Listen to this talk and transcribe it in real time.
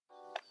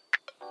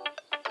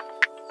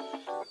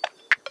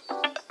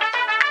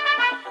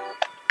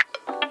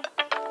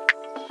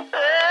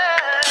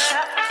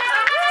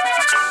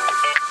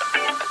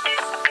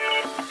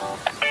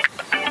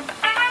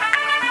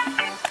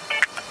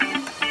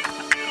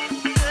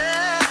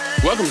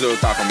Welcome to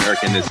Talk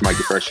American. This is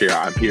Mikey Fresh here.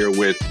 I'm here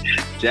with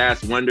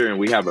Jazz Wonder, and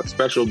we have a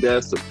special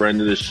guest, a friend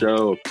of the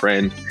show, a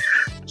friend,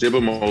 Jibba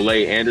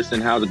Molay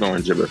Anderson. How's it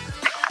going, Jibba?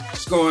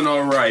 It's going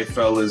all right,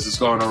 fellas. It's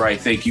going all right.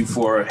 Thank you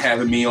for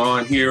having me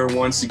on here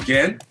once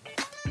again.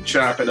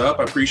 Chop it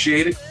up. I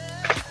appreciate it.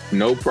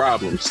 No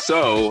problem.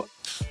 So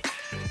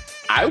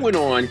I went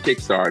on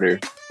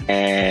Kickstarter,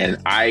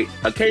 and I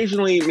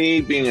occasionally,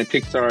 me being a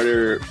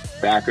Kickstarter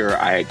backer,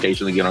 I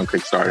occasionally get on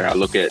Kickstarter. I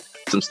look at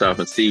some stuff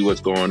and see what's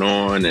going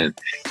on, and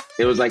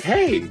it was like,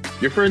 hey,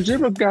 your friend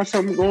Jibba got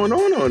something going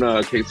on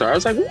Kickstarter. I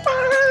was like,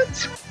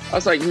 what? I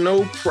was like,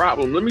 no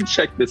problem. Let me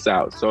check this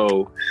out.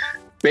 So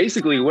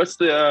basically, what's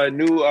the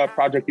new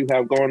project you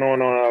have going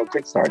on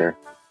Kickstarter?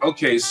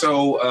 Okay,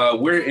 so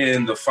we're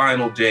in the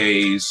final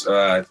days,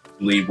 I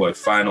believe,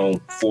 final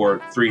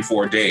 4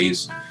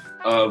 days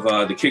of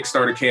the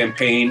Kickstarter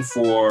campaign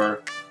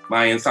for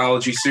my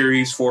anthology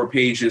series, 4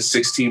 pages,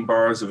 16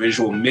 bars of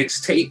visual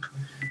mixtape.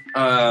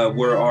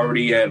 We're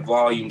already at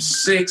volume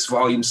 6.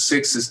 Volume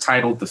 6 is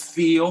titled The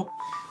Feel.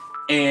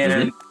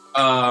 And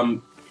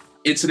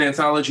it's an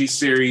anthology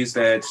series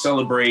that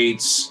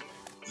celebrates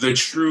the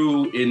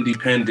true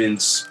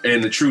independence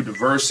and the true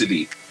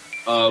diversity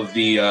of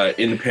the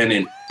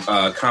independent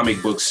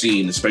comic book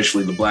scene,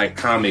 especially the Black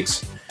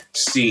comics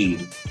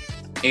scene.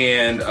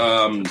 And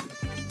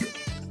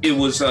it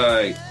was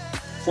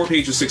 4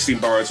 pages, 16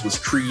 bars was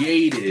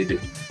created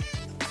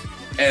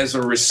as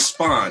a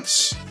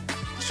response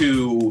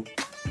to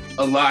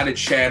a lot of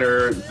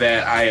chatter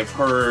that I have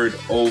heard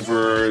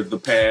over the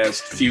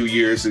past few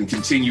years and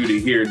continue to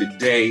hear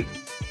today.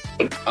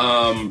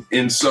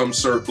 In some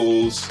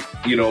circles,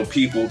 you know,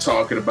 people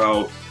talking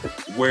about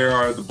where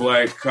are the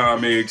Black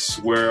comics?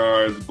 Where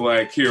are the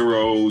Black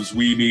heroes?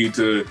 We need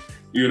to,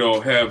 you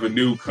know, have a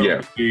new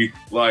company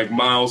like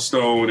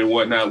Milestone and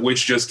whatnot,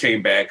 which just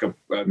came back a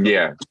couple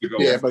weeks ago.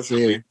 Yeah, but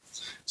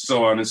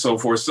so on and so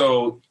forth.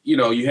 So, you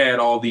know, you had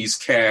all these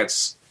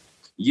cats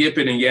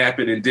yipping and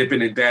yapping and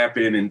dipping and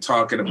dapping and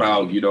talking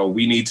about, you know,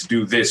 we need to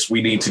do this,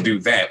 we need to do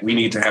that, we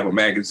need to have a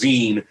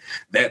magazine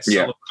that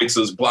celebrates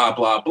us, blah,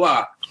 blah,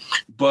 blah.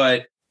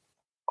 But a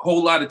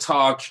whole lot of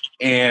talk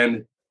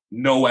and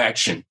no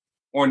action,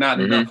 or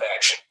not enough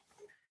action.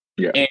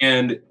 Yeah.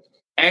 And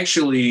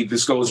actually,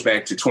 this goes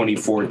back to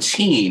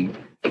 2014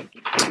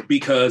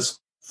 because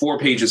 4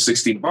 pages,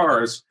 16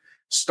 bars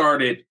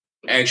started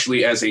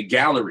actually as a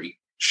gallery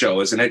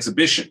show, as an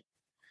exhibition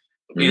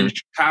in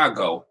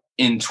Chicago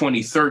in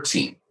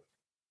 2013.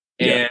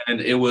 And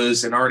it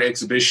was an art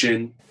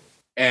exhibition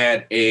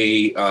at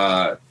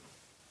a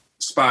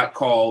spot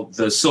called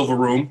the Silver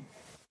Room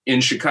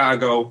in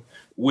Chicago,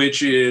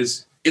 which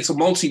is, it's a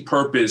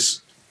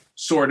multi-purpose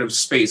sort of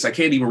space. I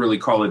can't even really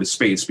call it a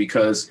space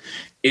because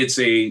it's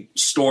a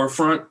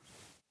storefront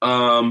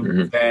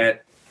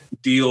that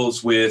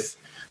deals with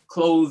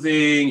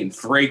clothing and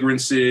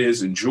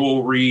fragrances and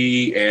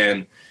jewelry,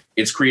 and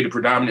it's created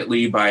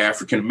predominantly by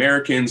African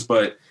Americans,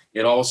 but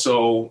it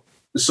also,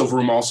 the Silver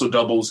Room also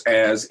doubles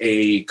as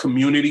a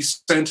community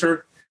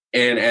center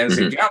and as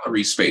a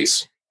gallery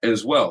space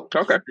as well.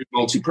 Okay.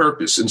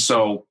 Multi-purpose. And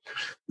so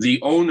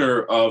the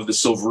owner of the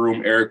Silver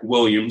Room, Eric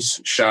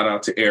Williams, shout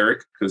out to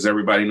Eric, because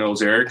everybody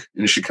knows Eric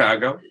in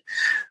Chicago.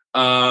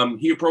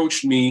 He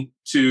approached me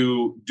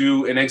to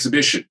do an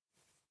exhibition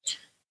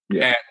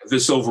at the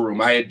Silver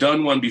Room. I had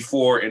done one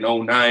before in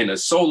 2009, a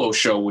solo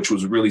show, which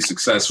was really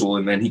successful.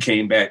 And then he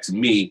came back to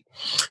me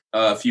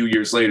a few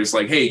years later. It's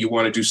like, hey, you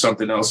want to do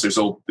something else? There's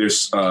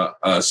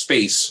a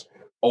space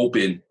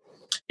open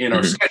in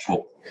our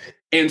schedule.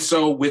 And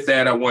so with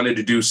that, I wanted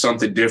to do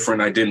something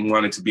different. I didn't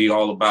want it to be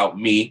all about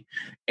me.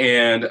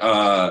 And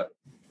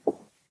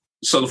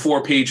so the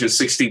 4 pages,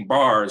 16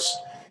 bars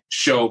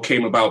show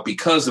came about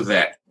because of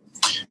that.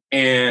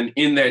 And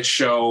in that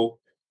show,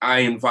 I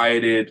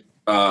invited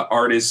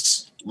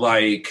artists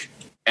like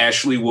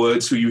Ashley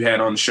Woods, who you had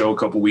on the show a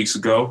couple weeks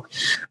ago,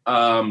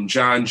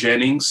 John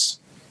Jennings,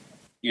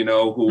 you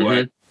know, who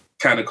I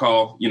kind of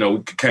call, you know,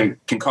 can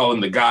call him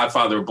the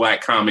godfather of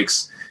Black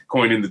comics,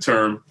 coining the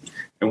term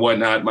and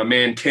whatnot. My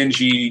man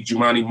Kenji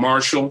Jumani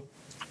Marshall,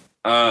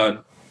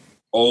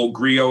 old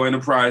Griot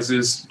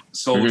Enterprises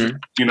soldier,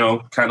 you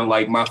know, kind of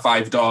like my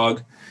five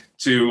dog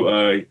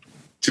to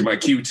my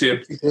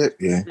Q-tip.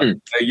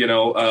 You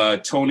know,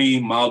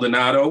 Tony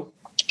Maldonado,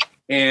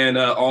 and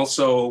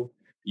also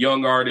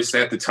young artist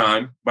at the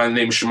time by the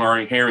name of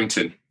Shamari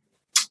Harrington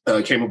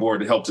came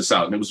aboard and helped us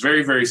out. And it was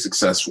very, very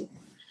successful.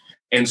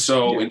 And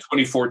so in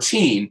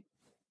 2014,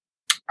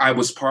 I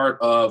was part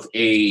of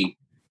a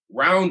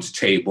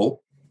roundtable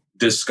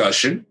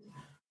discussion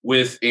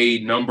with a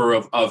number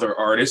of other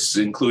artists,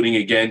 including,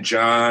 again,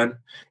 John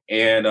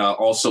and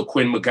also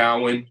Quinn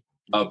McGowan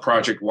of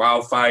Project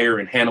Wildfire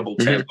and Hannibal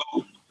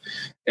Taboo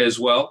as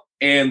well.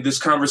 And this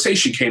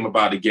conversation came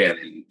about again,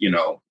 and, you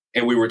know,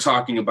 and we were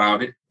talking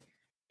about it.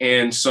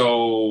 And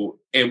so,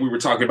 and we were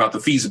talking about the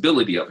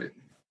feasibility of it.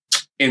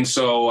 And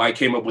so I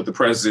came up with the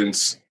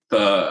premise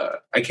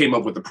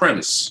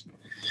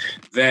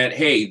that,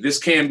 hey, this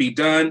can be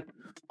done.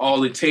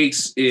 All it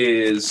takes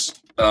is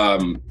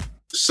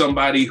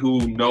somebody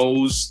who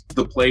knows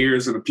the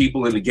players and the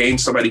people in the game,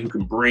 somebody who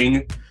can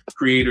bring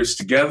creators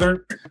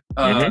together,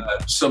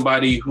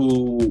 somebody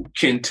who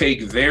can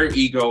take their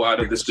ego out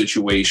of the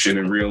situation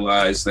and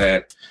realize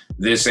that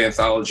this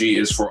anthology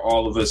is for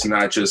all of us,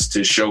 not just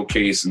to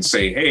showcase and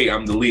say, hey,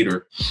 I'm the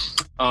leader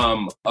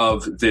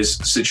of this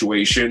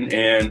situation.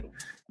 And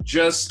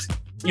just,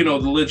 the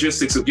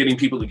logistics of getting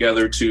people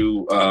together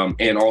to,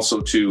 and also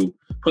to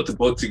put the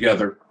book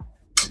together.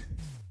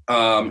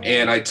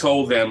 And I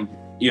told them,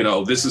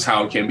 this is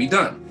how it can be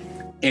done.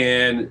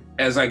 And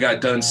as I got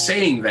done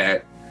saying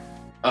that,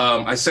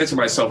 I said to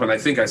myself, and I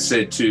think I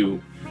said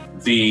to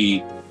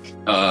the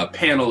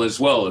panel as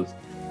well,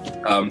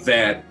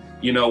 that,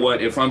 you know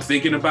what, if I'm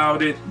thinking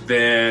about it,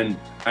 then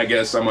I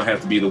guess I'm going to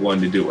have to be the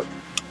one to do it.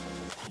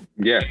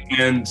 Yeah.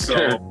 And so,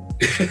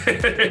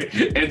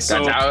 that's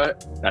how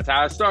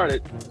it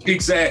started.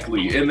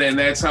 Exactly. And then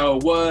that's how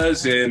it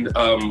was. And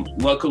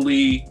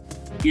luckily,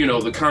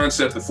 the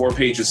concept, the 4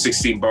 pages,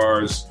 16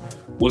 bars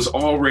was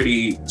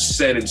already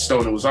set in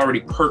stone. It was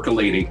already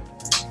percolating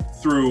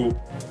through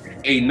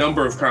a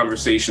number of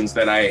conversations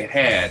that I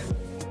had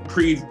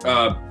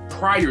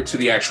prior to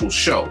the actual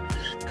show.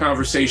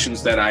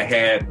 Conversations that I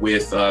had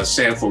with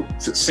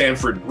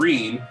Sanford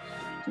Green,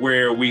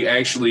 where we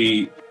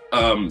actually,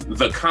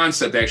 the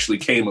concept actually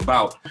came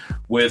about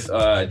with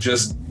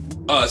just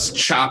us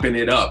chopping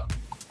it up.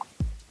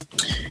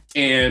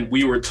 And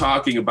we were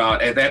talking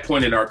about, at that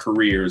point in our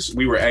careers,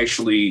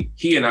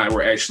 he and I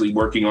were actually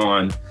working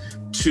on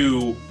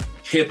 2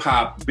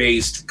 hip-hop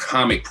based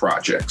comic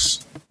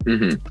projects.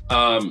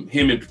 Mm-hmm.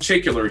 Him in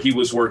particular, he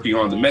was working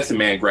on the Method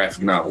Man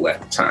graphic novel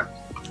at the time.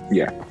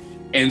 Yeah.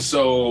 And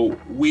so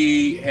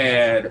we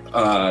had,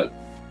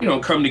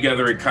 come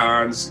together at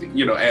cons,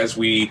 as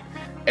we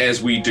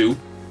do.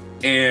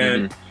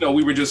 And,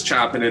 we were just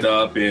chopping it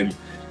up and,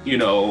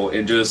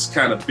 and just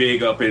kind of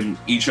big up in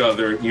each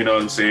other, you know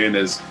what I'm saying?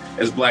 As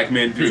black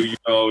men do,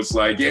 it's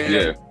like,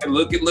 yeah.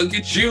 Look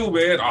at you,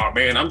 man. Oh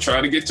man, I'm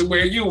trying to get to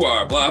where you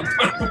are, blah,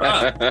 blah,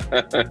 blah.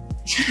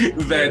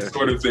 That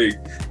sort of thing.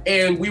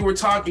 And we were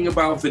talking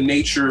about the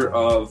nature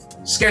of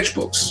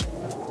sketchbooks.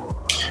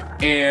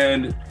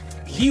 And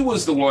he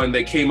was the one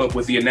that came up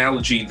with the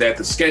analogy that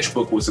the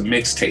sketchbook was a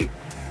mixtape.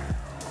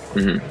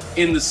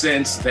 In the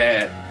sense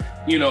that,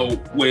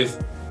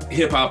 with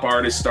hip hop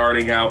artists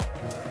starting out,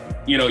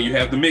 you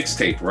have the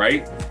mixtape,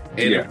 right?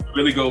 And if you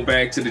really go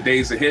back to the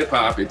days of hip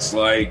hop, it's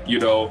like,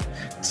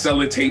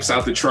 selling tapes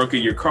out the trunk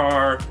of your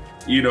car.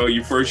 You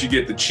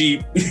get the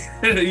cheap,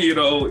 get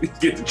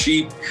the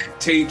cheap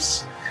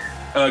tapes,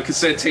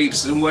 cassette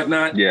tapes and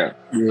whatnot. Yeah,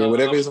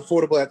 whatever is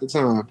affordable at the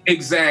time.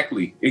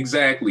 Exactly.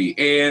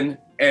 And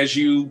as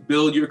you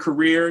build your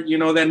career,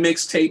 that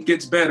mixtape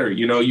gets better.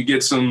 You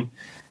get some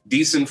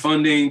decent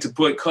funding to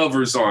put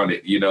covers on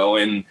it,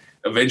 and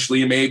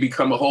eventually it may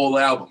become a whole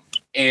album.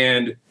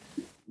 And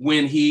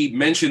when he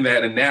mentioned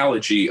that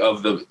analogy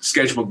of the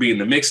sketchbook being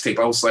the mixtape,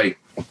 I was like,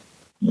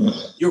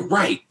 you're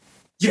right.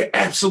 You're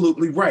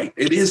absolutely right.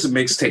 It is a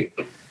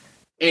mixtape.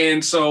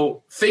 And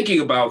so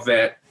thinking about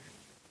that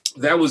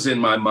was in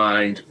my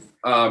mind.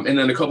 And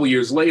then a couple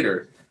years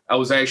later, I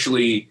was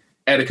actually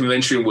at a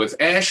convention with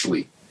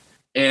Ashley,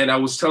 and I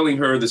was telling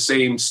her the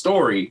same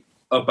story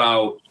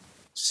about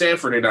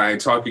Sanford and I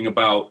talking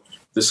about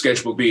the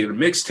sketchbook being a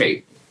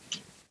mixtape.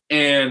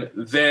 And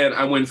then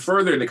I went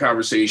further in the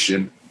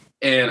conversation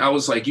and I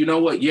was like, you know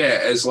what? Yeah,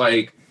 as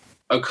like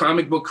a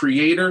comic book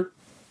creator,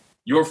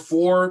 your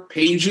 4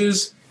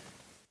 pages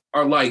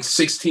are like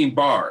 16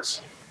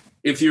 bars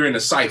if you're in a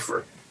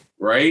cipher,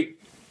 right?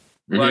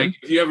 Mm-hmm. Like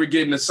if you ever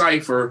get in a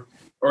cipher,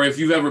 or if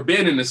you've ever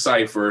been in a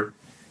cipher,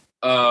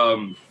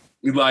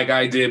 like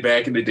I did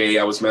back in the day,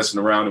 I was messing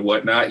around and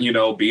whatnot,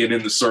 being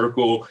in the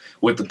circle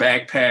with the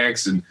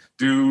backpacks and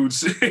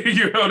dudes,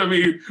 you know what I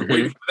mean? Mm-hmm.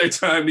 Waiting for their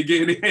time to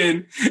get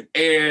in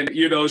and,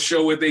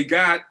 show what they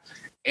got.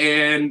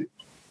 And,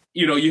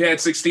 you had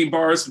 16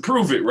 bars to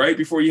prove it, right?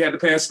 Before you had to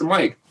pass the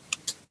mic.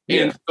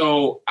 Yeah. And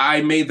so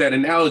I made that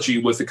analogy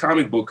with the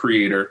comic book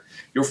creator.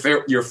 Your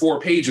 4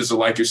 pages are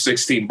like your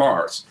 16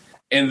 bars.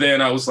 And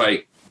then I was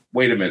like,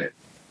 wait a minute,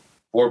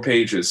 4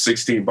 pages,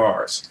 16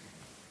 bars,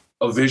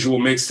 a visual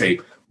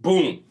mixtape,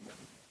 boom.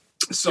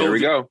 So there we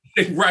go.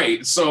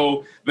 Right.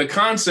 So the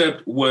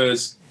concept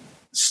was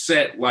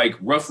set like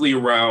roughly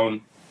around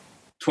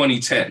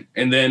 2010.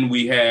 And then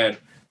we had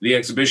the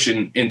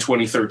exhibition in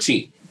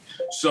 2013.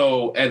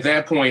 So at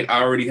that point,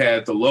 I already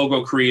had the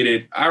logo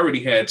created. I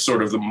already had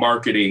sort of the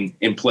marketing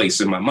in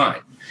place in my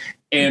mind.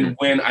 And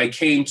when I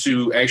came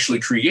to actually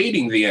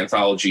creating the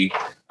anthology,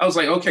 I was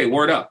like, okay,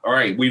 word up. All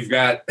right, we've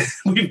got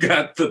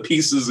the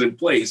pieces in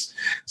place.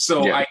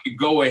 So I could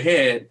go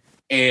ahead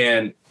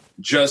and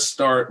just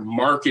start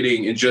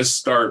marketing and just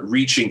start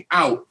reaching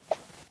out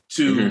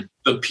to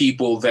the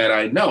people that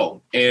I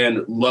know.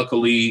 And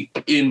luckily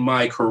in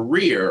my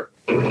career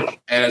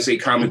as a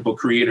comic book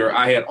creator,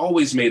 I had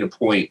always made a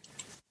point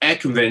at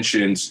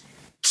conventions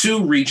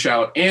to reach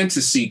out and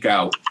to seek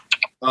out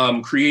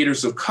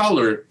creators of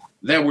color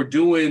that were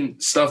doing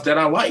stuff that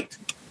I liked.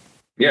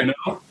 Yeah.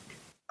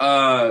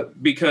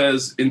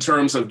 because in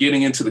terms of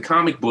getting into the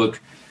comic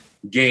book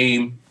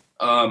game,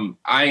 I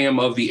am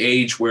of the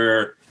age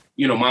where,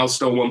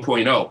 Milestone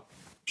 1.0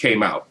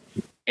 came out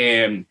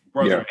and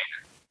Brother Man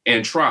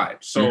and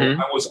Tribe. So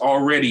I was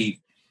already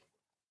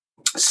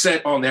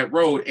set on that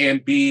road,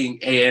 and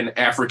being an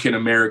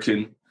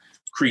African-American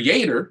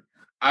creator,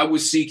 I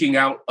was seeking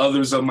out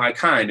others of my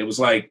kind. It was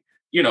like,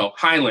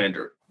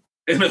 Highlander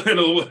in a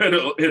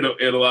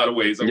lot of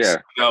ways. I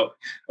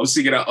was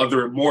seeking out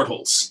other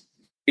immortals,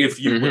 if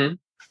you will.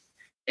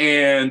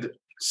 And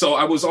so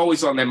I was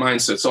always on that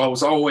mindset. So I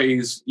was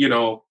always,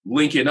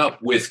 linking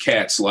up with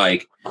cats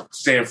like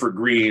Stanford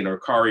Green or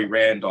Kari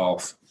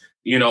Randolph,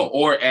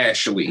 or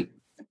Ashley,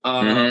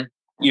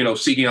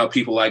 seeking out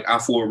people like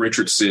Afua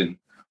Richardson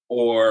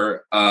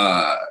or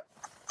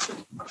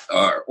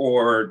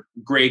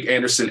Greg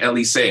Anderson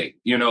Elise. I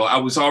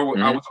was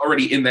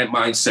already in that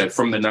mindset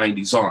from the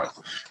 90s on.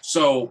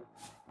 So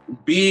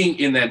being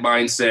in that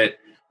mindset,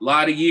 a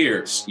lot of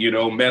years,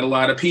 met a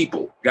lot of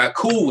people, got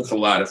cool with a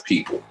lot of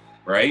people,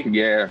 right?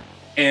 Yeah.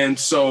 And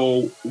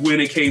so when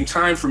it came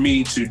time for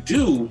me to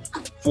do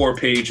 4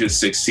 pages,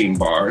 16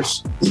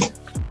 bars,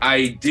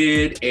 I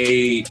did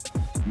a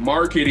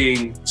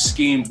marketing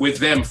scheme with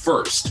them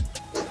first.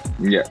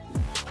 Yeah.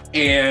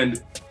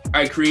 And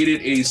I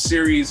created a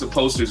series of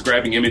posters,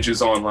 grabbing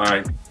images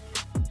online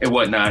and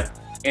whatnot,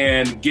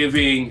 and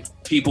giving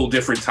people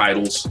different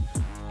titles,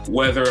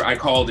 whether I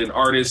called an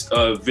artist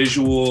a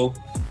visual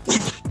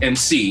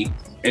MC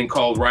and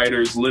called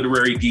writers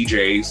literary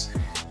DJs,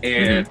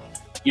 and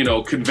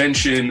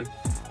convention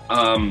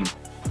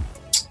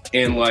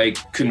and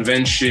like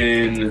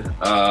convention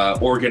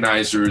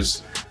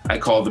organizers, I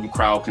call them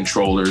crowd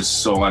controllers,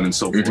 so on and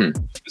so forth.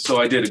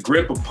 So I did a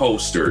grip of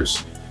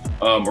posters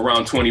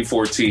around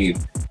 2014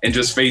 and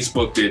just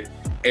Facebooked it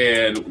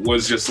and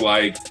was just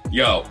like,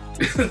 yo,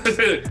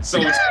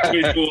 so-and-so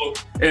visual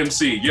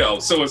MC, yo,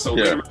 so-and-so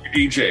literary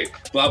DJ,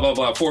 blah, blah,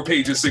 blah, 4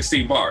 pages,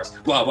 16 bars,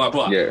 blah, blah,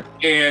 blah. Yeah.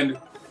 And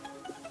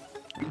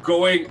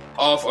going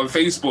off on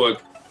Facebook,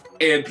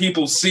 and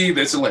people see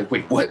this and like,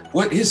 wait,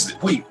 what is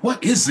this? Wait,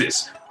 what is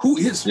this? Who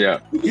is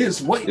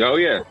what? Oh,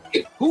 yeah.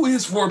 Who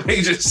is 4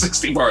 pages,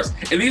 60 bars?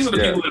 And these are the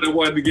people that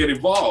wanted to get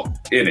involved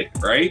in it,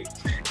 right?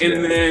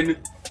 And then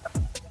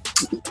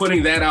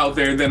putting that out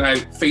there, then I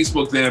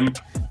Facebooked them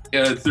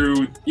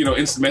through,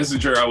 Instant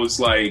Messenger. I was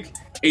like,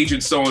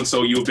 Agent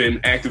so-and-so, you've been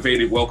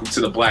activated. Welcome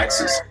to the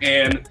Blaxis.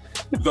 And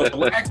the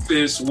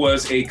Blaxis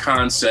was a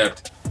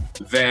concept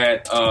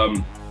that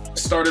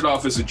started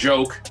off as a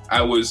joke.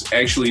 I was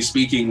actually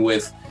speaking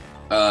with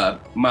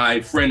my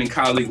friend and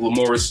colleague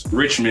Lamoris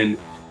Richmond,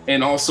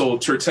 and also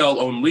Tertel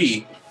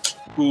Only,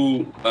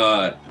 who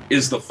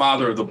is the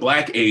father of the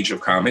Black Age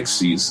of comics.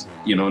 He's,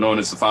 known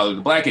as the father of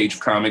the Black Age of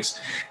comics.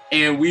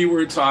 And we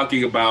were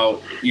talking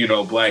about,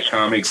 Black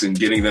comics and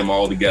getting them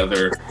all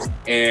together.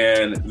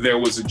 And there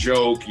was a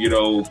joke,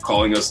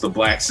 calling us the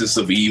Blaxis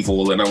of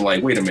Evil. And I'm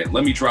like, wait a minute,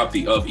 let me drop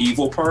the of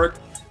evil part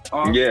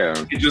off. Yeah.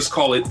 And just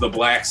call it the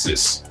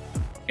Blaxis.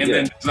 And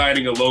then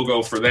designing a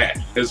logo for that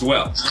as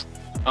well.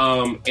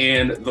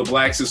 And the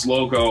Blaxis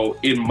logo,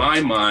 in my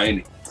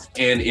mind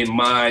and in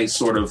my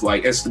sort of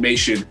like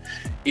estimation,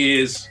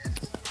 is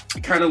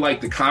kind of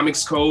like the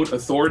Comics Code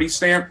authority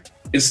stamp.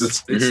 It's the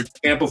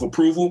stamp of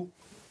approval,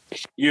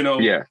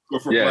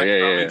 for Black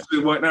comics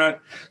and whatnot.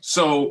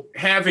 So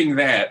having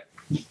that,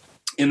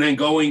 and then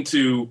going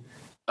to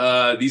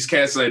these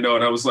cats that I know,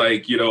 and I was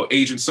like,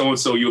 Agent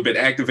so-and-so, you've been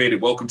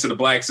activated. Welcome to the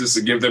Blaxis,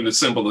 and give them the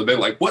symbol. And they're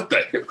like, what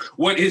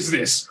is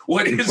this?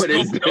 What is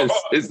this?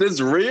 Is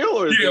this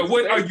real? Or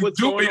what are you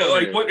doing?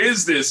 Like, what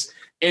is this?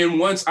 And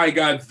once I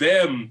got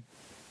them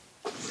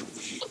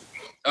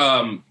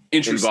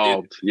interested,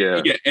 involved,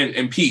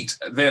 and peaked,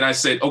 then I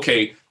said,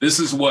 okay, this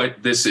is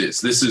what this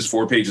is. This is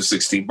 4 pages,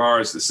 16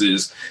 bars. This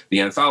is the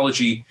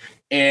anthology.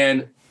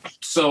 And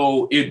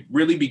so it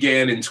really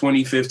began in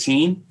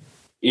 2015.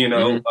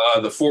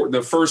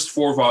 The first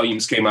 4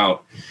 volumes came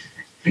out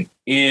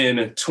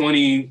in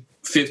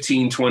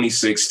 2015,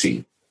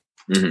 2016.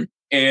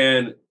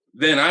 And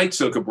then I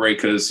took a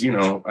break because,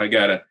 I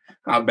got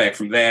hop back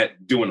from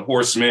that, doing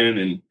Horsemen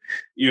and,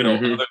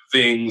 other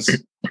things,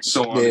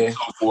 so on and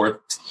so forth.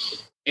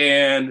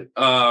 And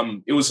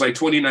it was like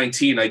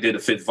 2019, I did a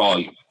 5th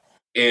volume.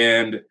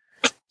 And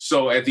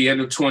so at the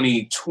end of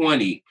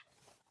 2020,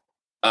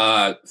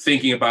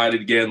 thinking about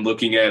it again,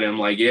 looking at it, I'm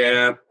like,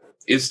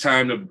 it's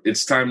time to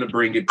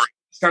bring it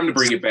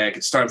back.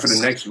 It's time for the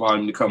next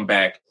volume to come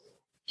back.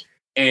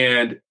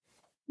 And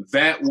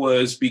that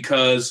was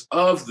because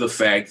of the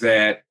fact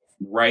that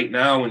right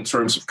now, in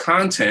terms of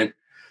content,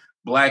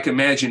 Black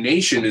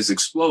imagination is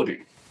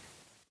exploding.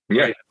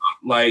 Yeah. Right?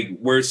 Like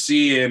we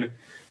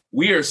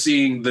are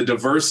seeing the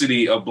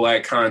diversity of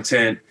Black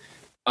content,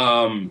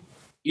 on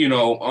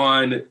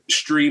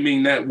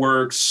streaming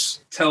networks,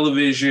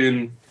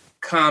 television,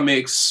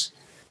 comics,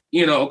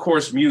 of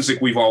course, music,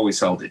 we've always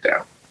held it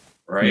down,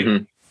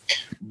 right?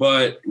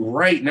 But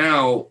right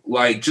now,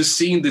 like just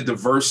seeing the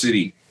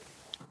diversity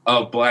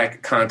of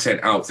Black content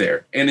out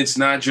there, and it's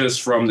not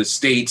just from the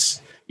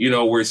States,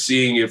 we're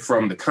seeing it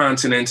from the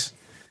continent,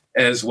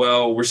 as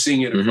well. We're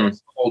seeing it across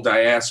the whole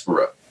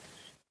diaspora.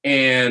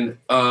 And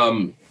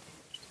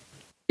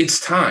it's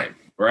time,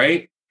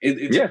 right?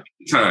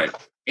 It's time.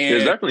 And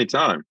there's definitely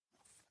time.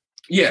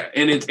 Yeah.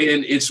 And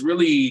it's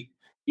really,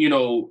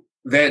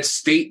 that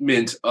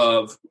statement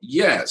of,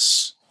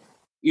 yes,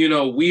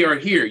 we are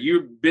here.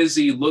 You're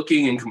busy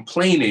looking and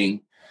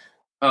complaining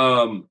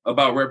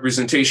about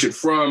representation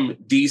from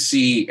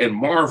DC and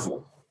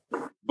Marvel,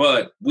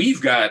 but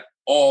we've got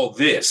all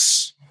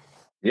this.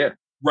 Yeah.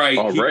 Right.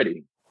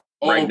 Already.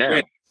 Right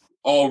now.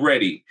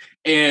 Already.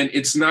 And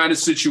it's not a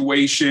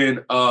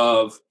situation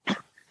of,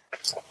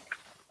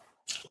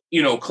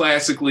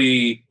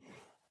 classically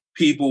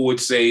people would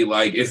say,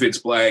 like, if it's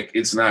Black,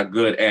 it's not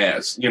good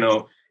as,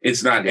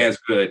 it's not as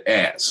good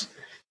as.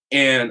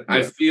 And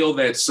I feel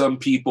that some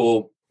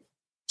people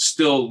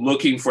still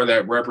looking for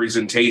that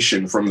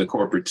representation from the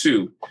corporate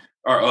too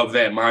are of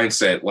that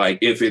mindset. Like,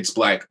 if it's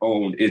Black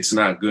owned, it's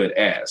not good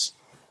as,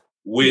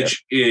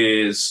 which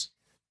is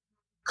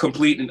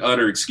complete and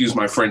utter, excuse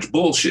my French,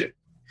 bullshit.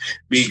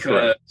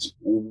 Because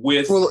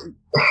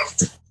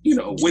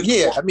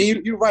I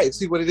mean, you're right.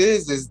 See, what it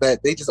is that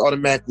they just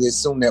automatically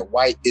assume that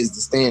white is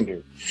the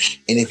standard.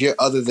 And if you're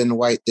other than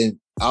white, then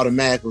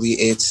automatically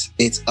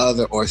it's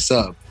other or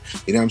sub.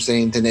 You know what I'm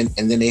saying? And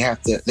then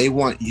they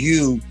want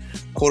you,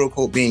 quote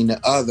unquote, being the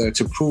other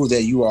to prove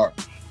that you are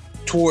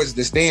towards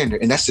the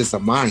standard. And that's just a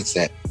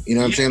mindset. You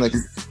know what I'm saying? Like,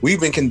 we've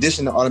been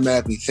conditioned to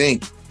automatically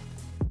think,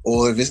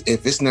 or if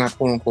it's not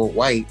quote unquote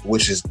white,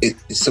 which is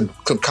it's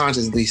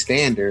subconsciously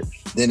standard,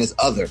 then it's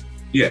other.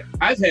 Yeah,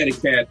 I've had a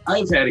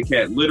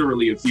cat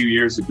literally a few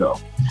years ago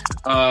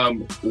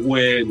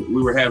when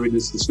we were having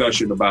this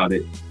discussion about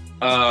it.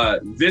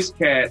 This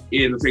cat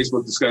in the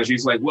Facebook discussion,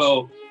 he's like,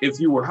 well, if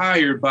you were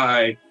hired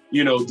by,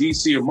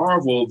 DC or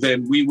Marvel,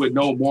 then we would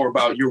know more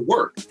about your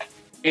work.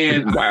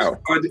 And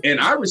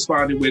I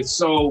responded with,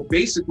 so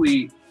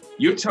basically,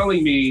 you're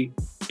telling me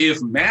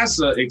if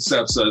NASA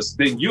accepts us,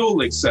 then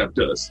you'll accept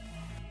us.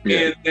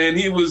 Yeah. And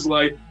he was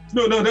like,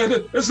 no,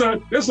 that's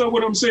not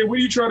what I'm saying. What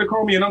are you trying to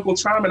call me an Uncle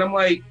Tom? And I'm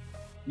like,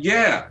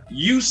 yeah,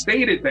 you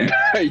stated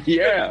that.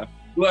 Yeah.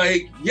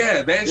 Like,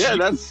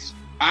 that's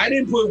I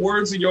didn't put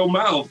words in your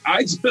mouth.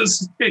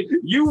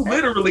 You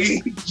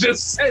literally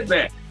just said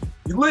that.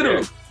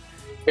 Literally. Yeah.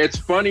 It's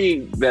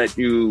funny that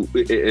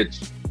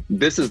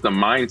this is the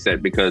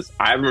mindset, because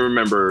I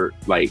remember,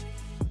 like,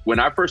 when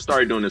I first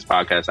started doing this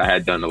podcast, I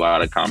had done a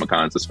lot of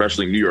Comic-Cons,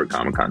 especially New York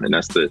Comic-Con, and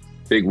that's the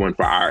big one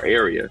for our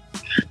area.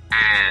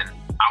 And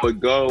I would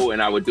go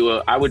and I would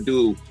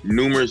do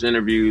numerous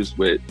interviews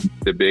with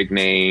the big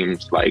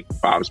names like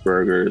Bob's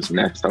Burgers and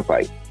that stuff,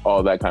 like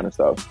all that kind of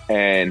stuff.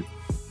 And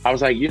I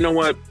was like, you know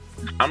what?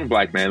 I'm a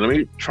Black man. Let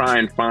me try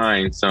and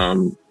find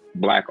some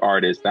Black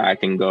artists that I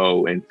can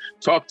go and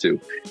talk to.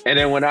 And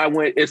then when I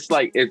went, it's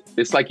like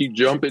you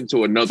jump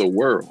into another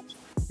world,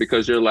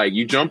 because you're like,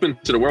 you jump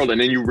into the world and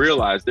then you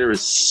realize there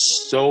is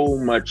so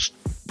much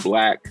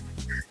Black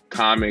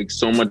comics,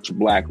 so much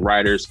Black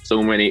writers,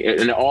 so many,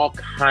 and all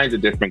kinds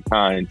of different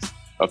kinds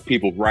of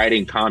people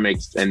writing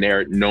comics, and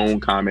they're known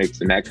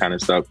comics and that kind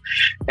of stuff.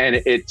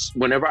 And it's,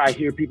 whenever I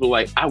hear people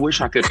like, I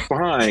wish I could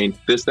find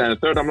this, that, and the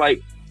third, I'm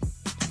like,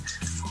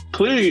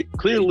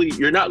 clearly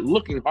you're not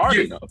looking hard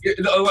enough.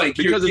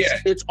 Because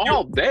it's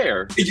all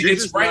there.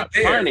 It's right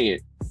there. Finding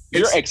it.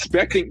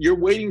 You're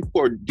waiting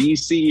for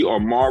DC or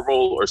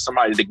Marvel or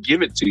somebody to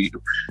give it to you.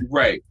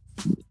 Right.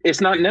 It's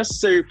not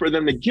necessary for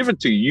them to give it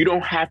to you. You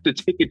don't have to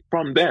take it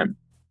from them.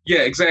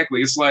 Yeah,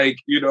 exactly. It's like,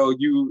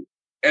 you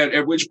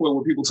at which point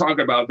when people talk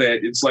about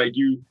that, it's like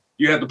you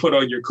have to put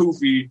on your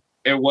kufi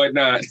and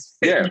whatnot.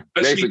 Yeah,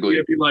 basically.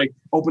 Be like,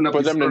 open up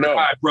for your third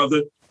eye,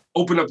 brother.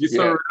 Open up your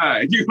third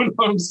eye. You know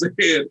what I'm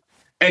saying?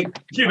 And,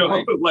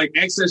 like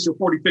access your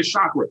 45th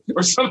chakra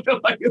or something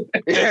like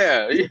that.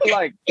 Yeah, you're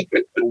like,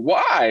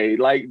 why?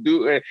 Like,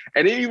 and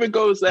it even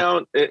goes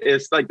down,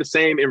 it's like the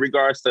same in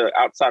regards to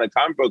outside of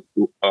comic book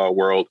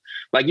world,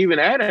 like even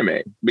anime.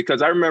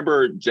 Because I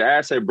remember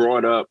Jazz had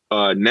brought up,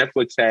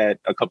 Netflix had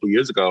a couple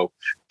years ago,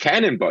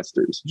 Cannon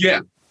Busters. Yeah.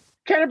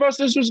 Cannon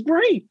Busters was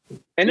great.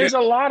 And there's a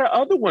lot of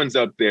other ones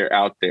out there.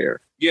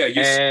 Yeah,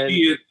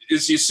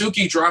 is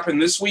Yusuke dropping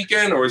this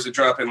weekend, or is it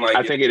dropping like?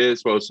 I think it is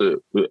supposed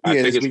to.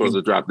 I think it's supposed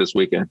to drop this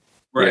weekend.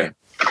 Right.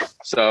 Yeah.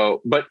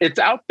 So, but it's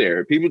out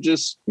there. People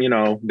just,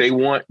 they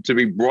want to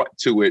be brought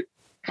to it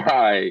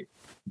by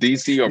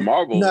DC or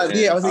Marvel. No,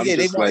 yeah, I was thinking,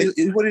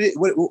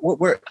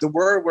 the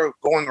word we're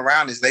going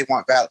around is they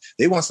want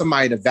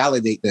somebody to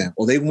validate them,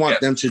 or they want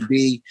them to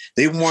be.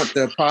 They want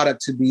the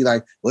product to be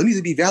like, well, it needs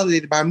to be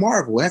validated by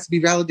Marvel. It has to be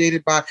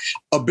validated by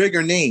a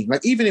bigger name.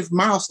 Like, even if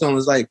Milestone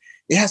is like,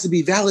 it has to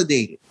be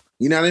validated.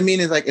 You know what I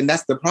mean? It's like, and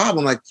that's the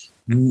problem. Like,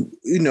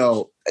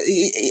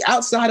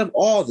 outside of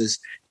all this,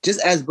 just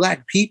as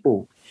Black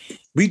people,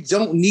 we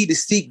don't need to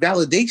seek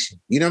validation.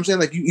 You know what I'm saying?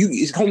 Like,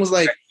 it's almost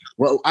like,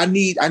 well, I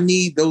need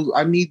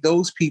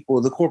those people,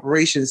 the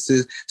corporations,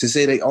 to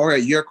say that, all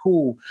right, you're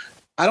cool.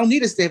 I don't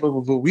need a stamp of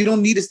approval. We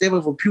don't need a stamp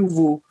of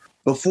approval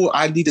before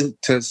I need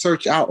to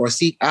search out or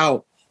seek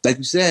out like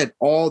you said,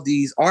 all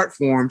these art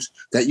forms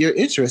that you're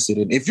interested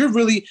in. If you're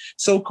really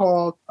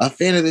so-called a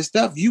fan of this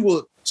stuff, you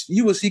will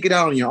seek it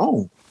out on your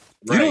own.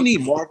 Right. You don't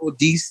need Marvel,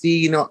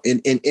 DC,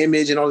 and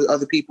Image and all the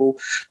other people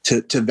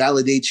to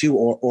validate you,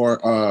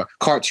 or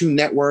Cartoon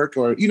Network,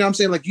 or what I'm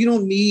saying? Like, you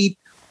don't need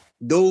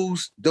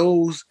those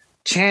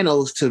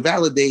channels to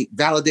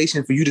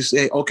validation for you to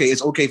say, okay,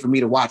 it's okay for me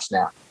to watch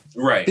now.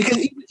 Right.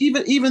 Because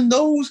even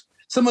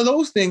some of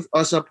those things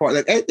are subpar.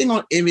 Like, everything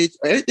on Image,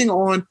 everything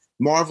on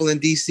Marvel and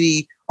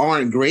DC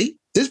aren't great.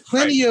 There's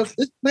plenty of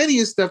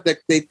stuff that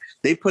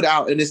they put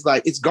out, and it's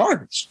like, it's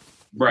garbage.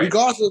 Right.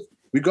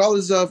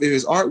 Regardless of if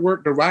it's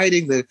artwork, the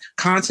writing, the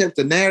concept,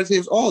 the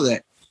narratives, all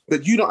that.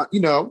 But you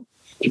don't,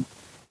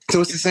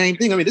 so it's the same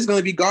thing. I mean, there's going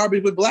to be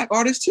garbage with Black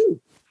artists too.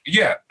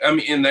 Yeah, I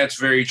mean, and that's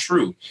very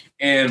true.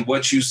 And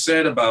what you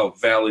said about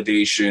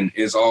validation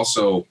is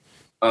also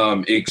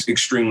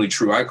extremely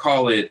true. I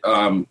call it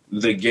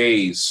the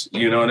gaze.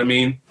 You know what I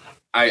mean?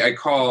 I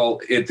call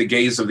it the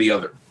gaze of the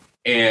other.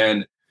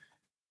 And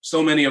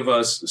so many of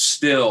us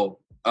still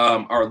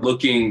are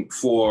looking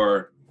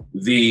for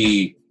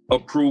the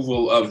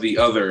approval of the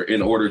other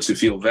in order to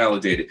feel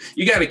validated.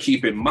 You got to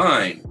keep in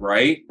mind,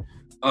 right?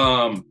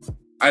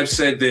 I've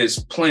said this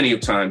plenty of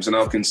times, and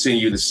I'll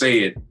continue to say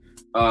it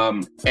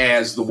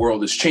as the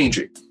world is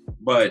changing.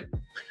 But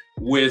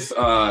with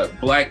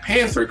Black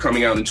Panther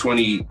coming out in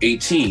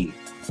 2018,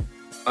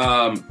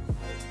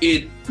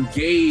 it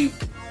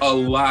gave a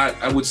lot,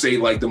 I would say,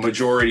 like the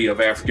majority of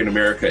African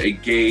America,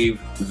 it gave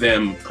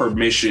them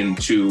permission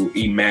to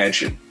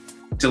imagine,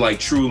 to like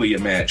truly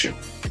imagine,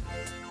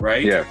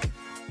 right? Yeah.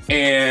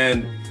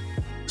 And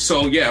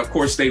so, yeah, of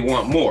course they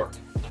want more,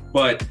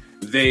 but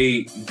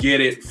they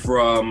get it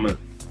from,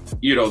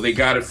 they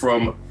got it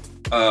from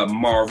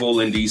Marvel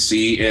and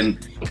DC. And,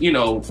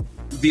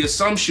 the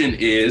assumption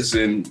is,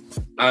 and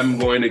I'm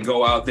going to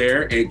go out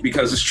there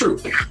because it's true.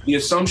 The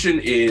assumption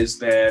is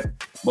that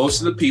most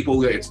of the people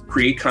that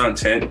create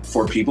content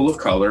for people of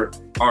color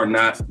are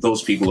not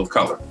those people of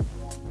color.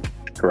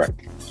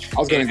 Correct. I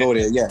was going to go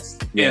there. Yes.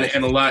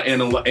 And a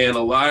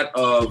lot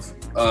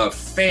of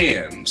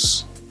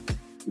fans,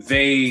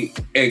 they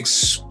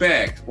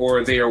expect,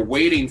 or they are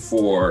waiting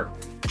for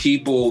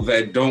people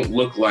that don't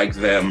look like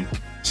them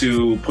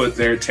to put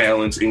their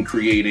talents in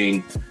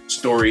creating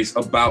stories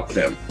about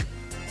them,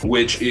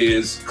 which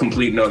is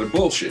complete and utter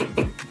bullshit.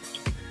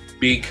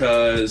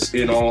 Because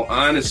in all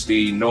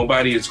honesty,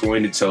 nobody is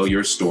going to tell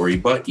your story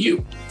but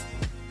you.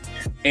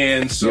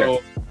 And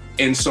so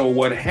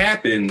what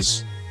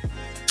happens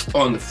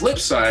on the flip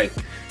side,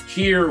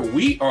 here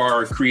we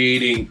are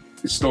creating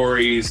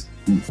stories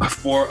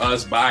for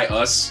us, by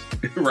us,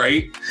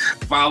 right?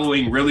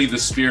 Following really the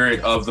spirit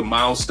of the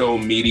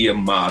Milestone Media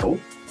model.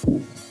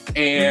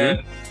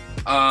 And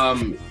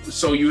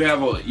so you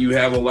have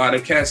a lot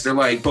of cats, they're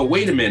like, but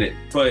wait a minute,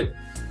 but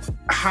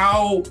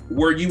how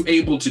were you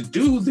able to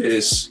do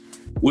this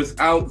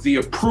without the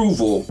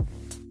approval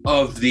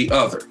of the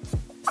other,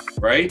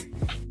 right?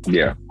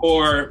 Yeah.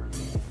 Or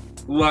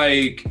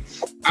like,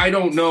 I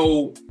don't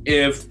know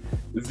if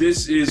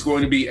this is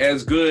going to be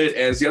as good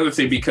as the other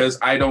thing because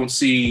I don't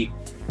see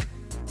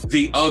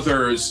the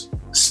other's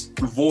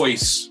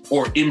voice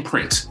or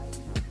imprint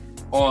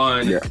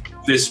on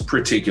this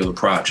particular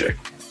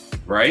project,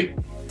 right?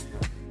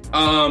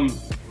 And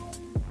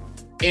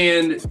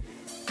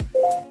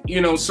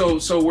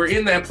so we're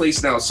in that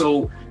place now.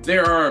 So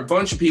there are a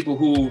bunch of people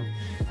who,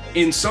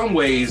 in some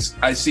ways,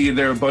 I see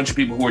there are a bunch of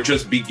people who are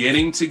just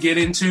beginning to get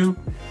into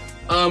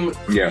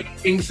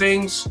creating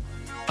things.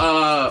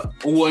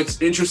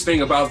 What's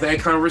interesting about that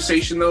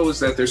conversation, though, is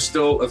that they're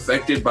still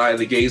affected by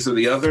the gaze of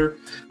the other,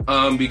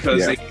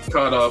 because they get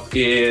caught up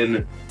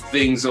in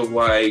things of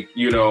like,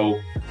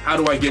 how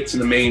do I get to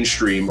the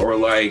mainstream, or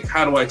like,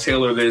 how do I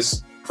tailor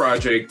this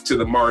project to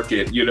the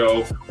market,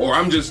 or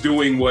I'm just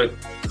doing what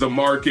the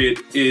market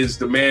is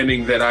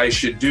demanding that I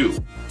should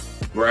do,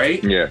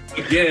 right? Yeah.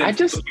 Again, I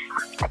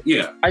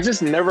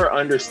just never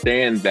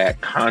understand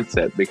that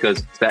concept,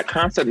 because that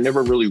concept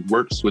never really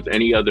works with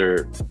any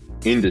other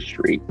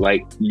industry.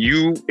 Like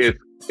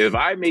if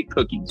I make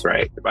cookies,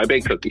 right? If I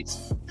bake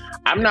cookies,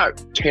 I'm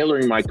not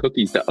tailoring my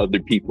cookies to other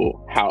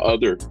people, how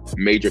other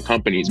major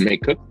companies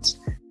make cookies.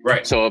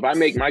 Right. So if I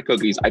make my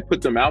cookies, I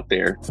put them out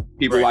there.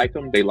 People like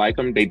them, they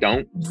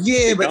don't.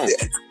 Yeah, but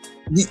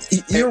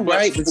you're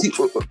right.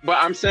 But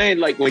I'm saying,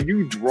 like, when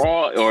you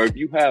draw, or if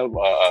you have,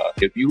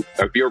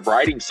 if you're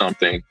writing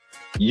something,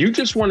 you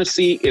just want to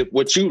see if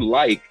what you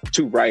like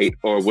to write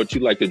or what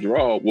you like to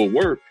draw will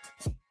work,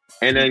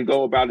 and then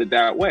go about it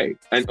that way,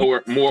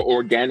 or more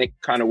organic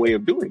kind of way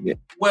of doing it.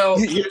 Well,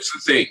 here's the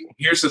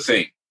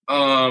thing.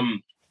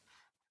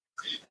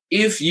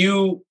 If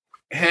you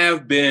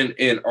have been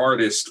an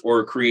artist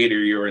or a creator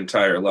your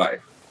entire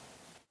life,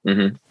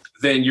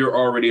 then you're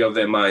already of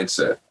that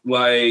mindset.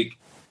 Like,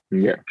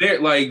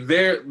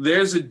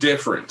 there's a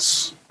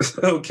difference.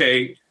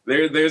 Okay,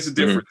 there's a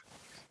difference.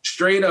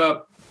 Straight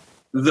up,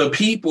 the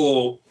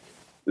people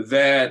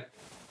that,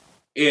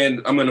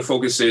 and I'm going to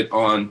focus it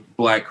on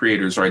Black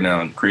creators right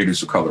now and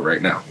creators of color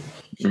right now.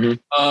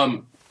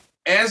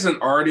 as an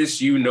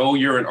artist, you know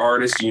you're an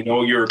artist, you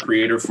know you're a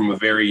creator from a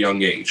very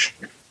young age.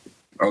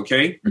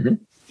 Okay? Mhm.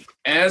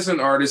 As an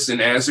artist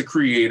and as a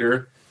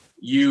creator,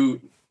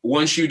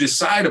 once you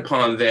decide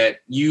upon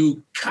that,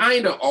 you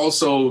kind of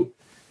also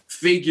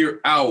figure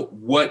out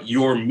what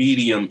your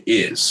medium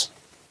is.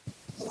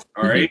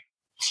 All right?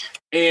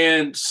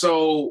 And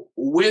so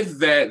with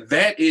that,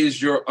 that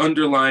is your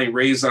underlying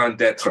raison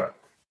d'etre.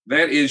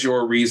 That is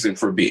your reason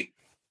for being.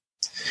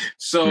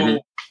 So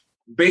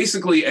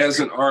basically, as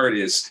an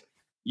artist,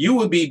 you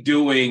would be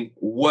doing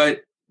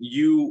what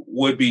you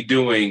would be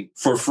doing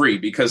for free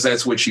because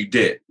that's what you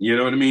did. You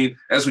know what I mean?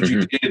 That's what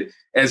you did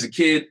as a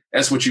kid.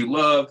 That's what you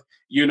loved.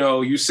 You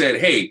know, you said,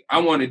 hey, I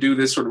want to do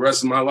this for the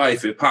rest of my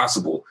life if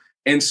possible.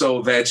 And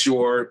so that's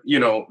your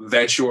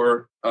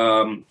through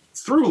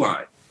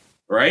line,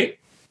 right?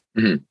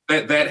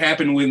 That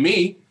happened with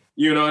me.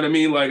 You know what I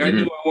mean? Like I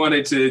knew I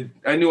wanted to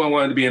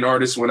be an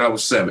artist when I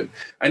was 7.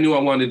 I knew I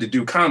wanted to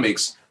do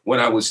comics when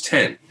I was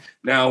 10.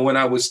 Now, when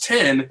I was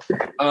 10,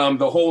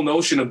 the whole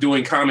notion of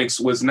doing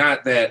comics was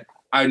not that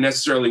I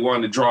necessarily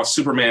wanted to draw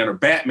Superman or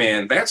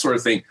Batman, that sort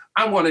of thing.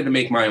 I wanted to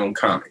make my own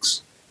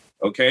comics.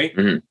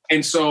 Okay.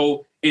 And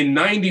so in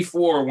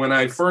 94, when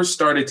I first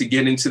started to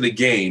get into the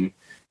game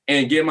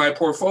and get my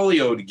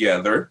portfolio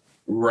together,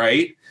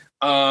 right?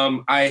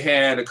 I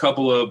had a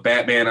couple of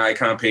Batman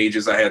icon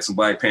pages. I had some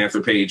Black Panther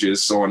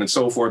pages, so on and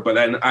so forth. But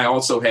then I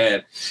also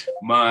had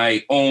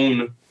my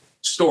own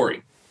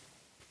story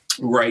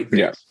right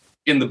there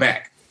in the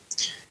back.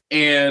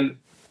 And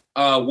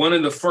one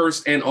of the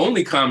first and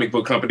only comic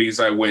book companies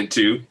I went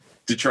to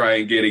try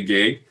and get a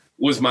gig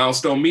was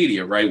Milestone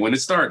Media, right when it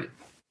started.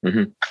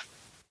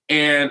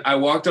 And I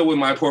walked up with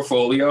my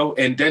portfolio,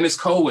 and Dennis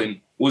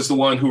Cohen was the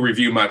one who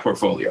reviewed my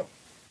portfolio.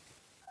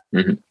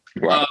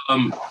 Wow.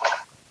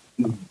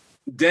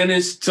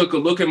 Dennis took a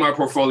look at my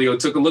portfolio,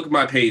 took a look at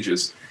my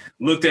pages,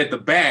 looked at the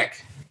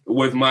back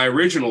with my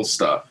original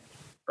stuff,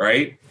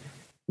 right?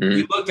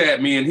 He looked at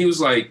me and he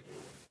was like,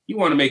 you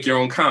want to make your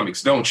own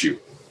comics, don't you?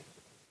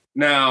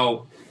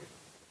 Now,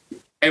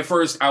 at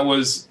first I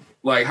was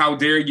like, how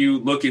dare you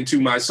look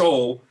into my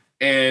soul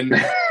and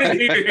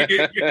and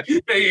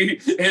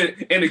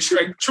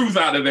extract truth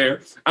out of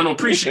there. I don't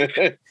appreciate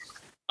it.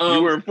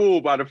 You weren't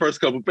fooled by the first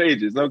couple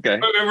pages. Okay.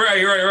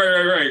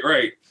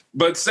 Right.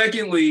 But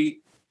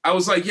secondly, I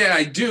was like, yeah,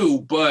 I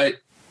do. But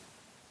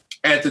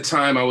at the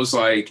time I was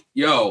like,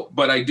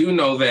 but I do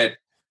know that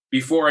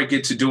before I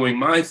get to doing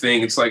my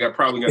thing, it's like I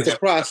probably got to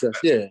process.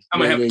 Yeah.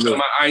 I'm going to have to cut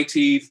my eye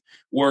teeth,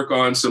 work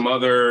on some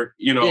other,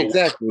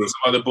 some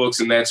other books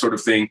and that sort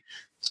of thing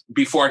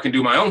before I can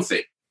do my own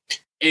thing.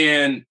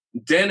 And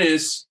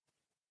Dennis,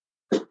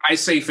 I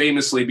say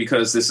famously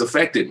because this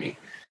affected me.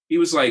 He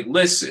was like,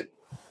 listen,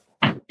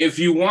 if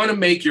you want to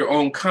make your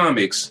own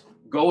comics,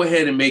 go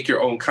ahead and make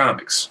your own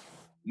comics.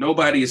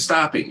 Nobody is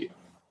stopping you,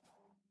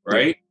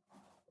 right?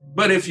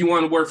 But if you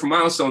want to work for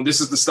Milestone,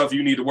 this is the stuff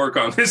you need to work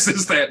on. This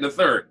is that and the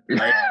third,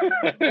 right?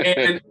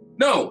 and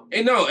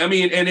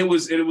it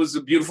was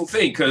a beautiful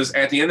thing because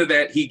at the end of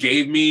that, he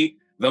gave me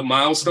the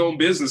Milestone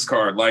business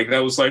card. Like that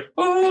was like,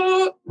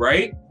 oh,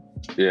 right?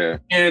 Yeah.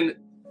 And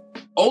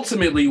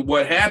ultimately,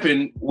 what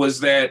happened was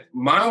that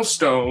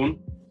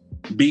Milestone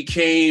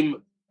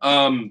became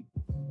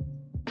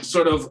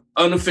sort of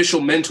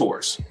unofficial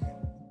mentors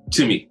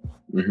to me,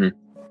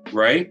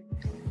 right?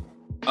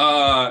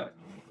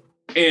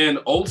 And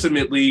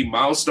ultimately,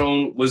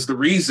 Milestone was the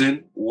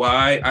reason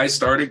why I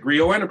started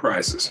Griot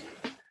Enterprises.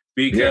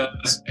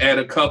 Because at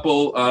a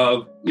couple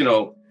of,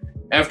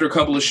 after a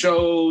couple of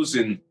shows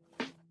and,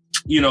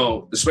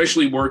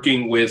 especially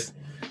working with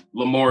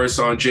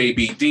Lamorris on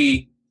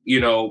JBD,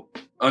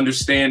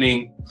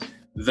 understanding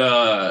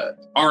the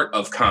art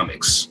of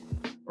comics,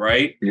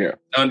 right? Yeah.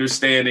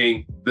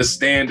 Understanding the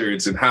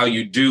standards and how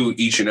you do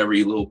each and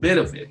every little bit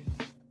of it.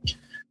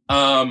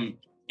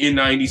 In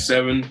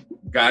 97,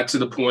 got to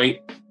the point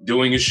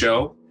doing a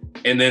show.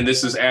 And then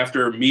this is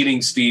after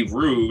meeting Steve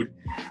Rude.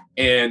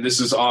 And this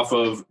is off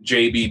of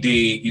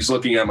JBD. He's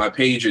looking at my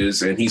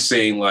pages and he's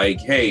saying like,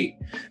 hey,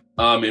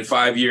 in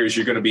 5 years,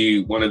 you're going to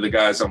be one of the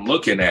guys I'm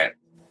looking at.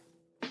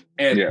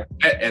 And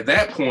at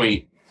that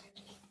point,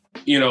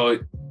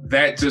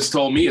 that just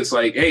told me it's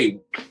like, hey,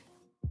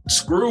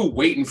 screw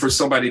waiting for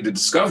somebody to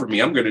discover me.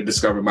 I'm going to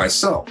discover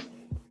myself.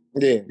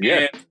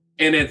 Yeah.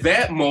 And at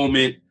that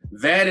moment,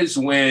 that is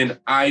when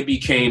I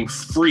became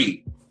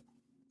free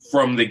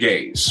from the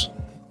gaze,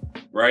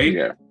 right?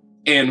 Yeah.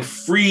 And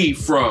free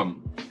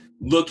from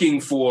looking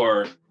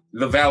for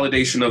the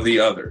validation of the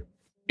other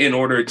in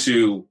order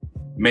to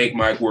make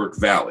my work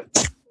valid,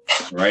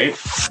 right?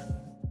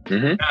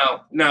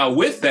 Now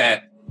with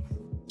that,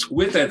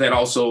 that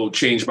also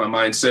changed my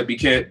mindset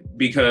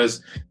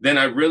because then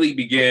I really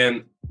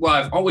began. Well,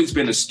 I've always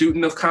been a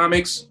student of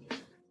comics,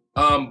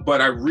 but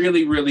I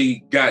really,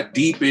 really got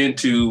deep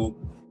into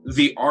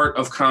the art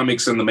of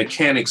comics and the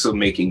mechanics of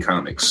making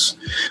comics,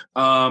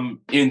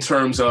 in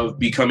terms of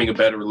becoming a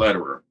better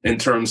letterer, in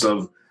terms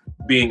of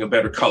being a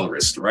better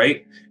colorist,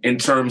 right? In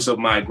terms of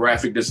my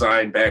graphic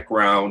design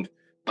background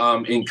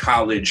in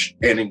college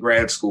and in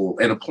grad school,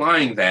 and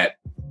applying that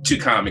to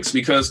comics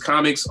because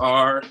comics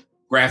are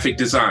graphic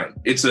design.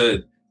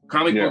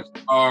 Comic books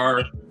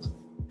are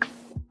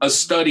a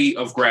study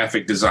of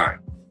graphic design,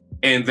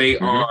 and they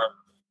are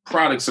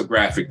products of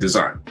graphic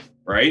design,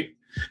 right?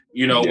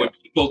 You know, when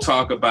people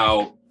talk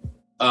about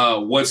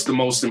what's the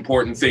most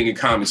important thing in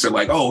comics, they're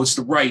like, oh, it's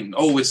the writing,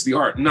 oh, it's the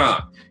art.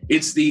 Nah,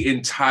 it's the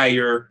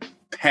entire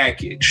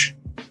package,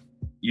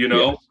 you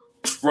know,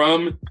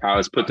 from how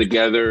it's put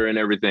together and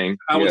everything.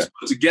 How it's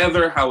put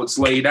together, how it's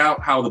laid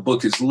out, how the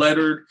book is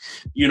lettered,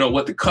 you know,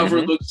 what the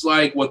cover looks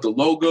like, what the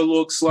logo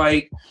looks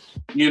like,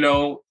 you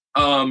know.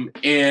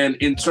 And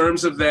in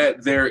terms of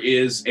that, there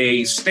is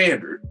a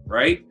standard,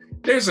 right?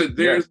 There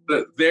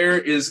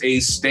is a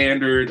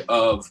standard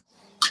of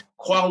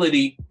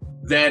quality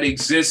that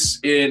exists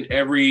in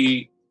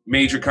every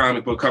major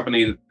comic book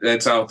company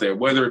that's out there,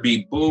 whether it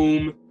be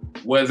Boom,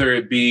 whether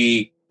it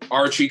be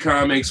Archie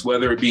Comics,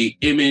 whether it be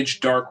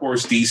Image, Dark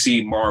Horse,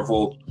 DC,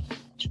 Marvel,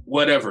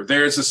 whatever.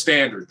 There's a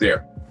standard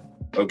there.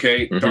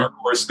 Okay? Dark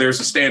Horse,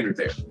 there's a standard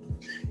there.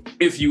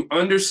 If you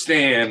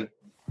understand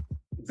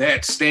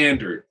that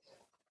standard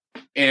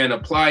and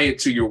apply it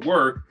to your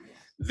work,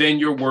 then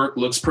your work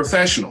looks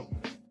professional.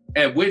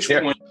 At which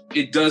point,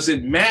 it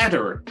doesn't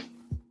matter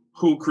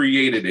who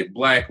created it,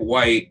 black,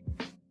 white,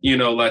 you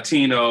know,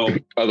 Latino,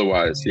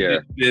 otherwise,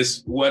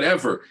 this,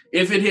 whatever.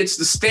 If it hits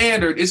the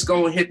standard, it's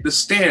going to hit the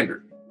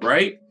standard,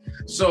 right?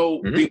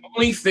 So the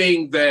only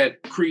thing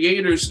that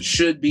creators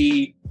should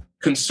be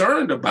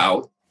concerned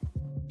about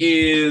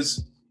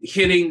is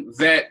hitting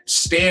that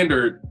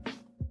standard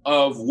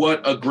of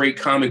what a great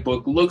comic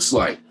book looks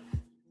like.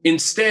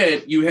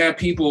 Instead, you have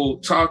people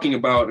talking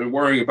about and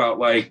worrying about,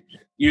 like,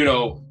 you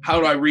know, how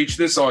do I reach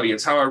this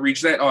audience? How do I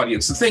reach that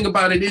audience? The thing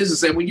about it is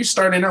that when you're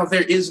starting out,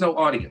 there is no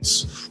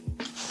audience.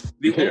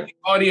 The only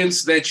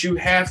audience that you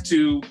have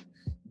to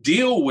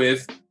deal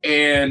with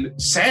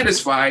and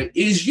satisfy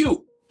is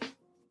you.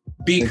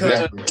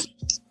 Because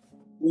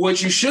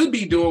what you should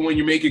be doing when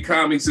you're making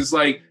comics is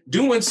like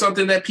doing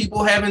something that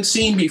people haven't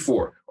seen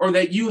before or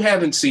that you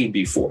haven't seen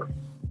before.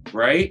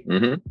 Right?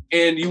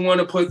 And you want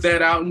to put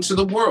that out into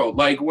the world.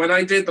 Like when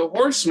I did The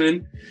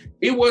Horseman,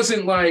 it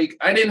wasn't like,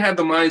 I didn't have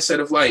the mindset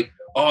of like,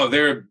 oh,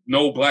 there are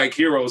no black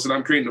heroes and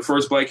I'm creating the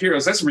first black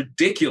heroes. That's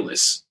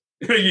ridiculous.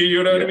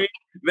 You know what I mean?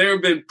 There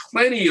have been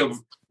plenty of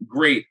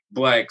great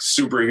black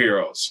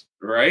superheroes,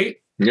 right?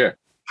 Yeah.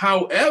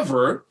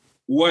 However,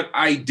 what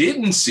I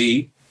didn't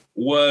see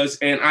was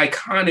an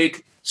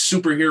iconic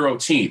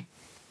superhero team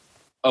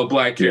of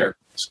black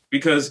characters.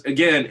 Because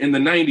again, in the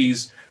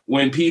 90s,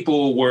 when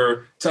people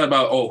were talking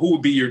about, oh, who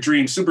would be your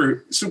dream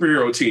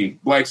superhero team,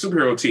 black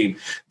superhero team,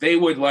 they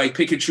would like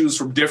pick and choose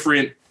from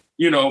different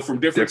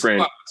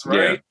spots,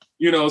 right?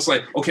 You know, it's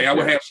like, okay, I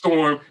would have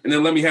Storm, and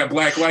then let me have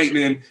Black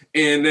Lightning,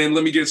 and then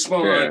let me get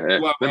Spawn.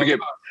 Let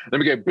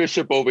me get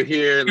Bishop over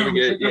here.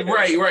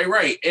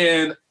 Right.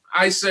 And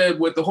I said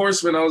with The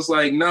Horseman, I was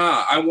like,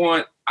 nah, I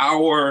want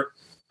our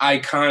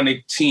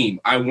iconic team.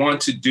 I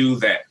want to do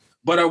that.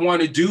 But I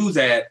want to do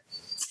that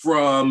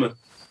from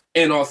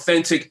an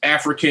authentic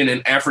African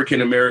and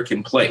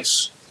African-American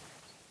place.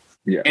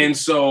 Yeah. And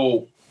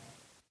so,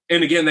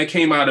 and again, that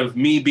came out of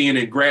me being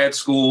in grad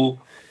school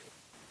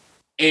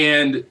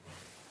and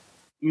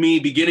me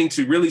beginning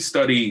to really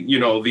study, you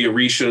know, the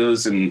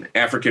Orishas and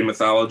African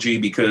mythology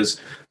because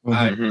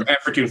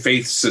African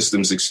faith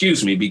systems,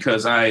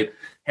 because I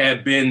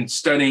had been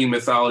studying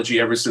mythology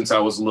ever since I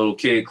was a little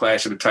kid.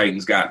 Clash of the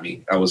Titans got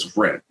me. I was a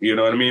friend. You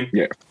know what I mean?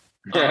 Yeah.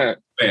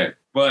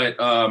 But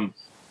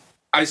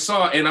I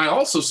saw, and I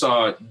also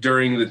saw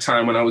during the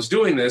time when I was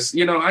doing this,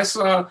 you know, I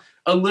saw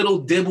a little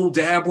dibble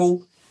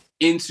dabble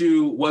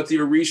into what the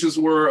Orishas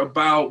were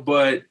about,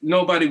 but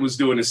nobody was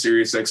doing a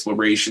serious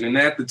exploration. And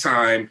at the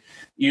time,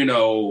 you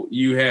know,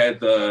 you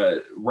had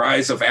the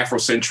rise of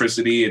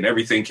Afrocentricity and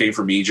everything came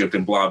from Egypt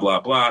and blah,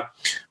 blah, blah.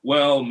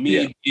 Well,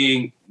 me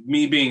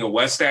being a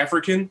West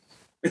African,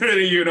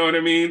 you know what I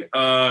mean?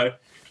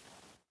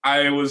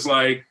 I was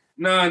like,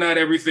 nah, not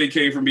everything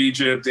came from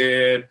Egypt.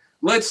 And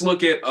let's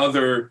look at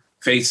other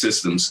faith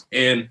systems.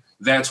 And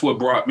that's what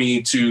brought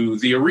me to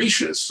the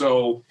Orishas.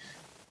 So,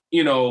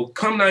 you know,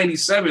 come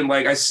 97,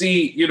 like I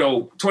see, you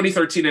know,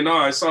 2013 and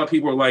on, I saw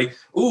people were like,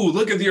 ooh,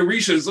 look at the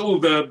Orishas. Ooh,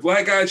 the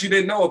black guys you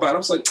didn't know about. I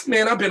was like,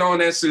 man, I've been on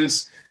that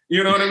since,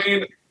 you know what I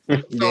mean?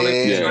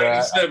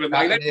 97.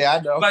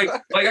 I know. Like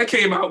I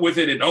came out with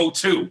it in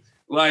 02.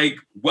 Like,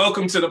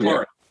 welcome to the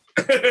party.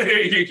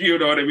 You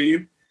know what I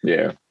mean?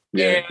 Yeah.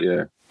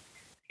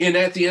 And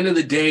at the end of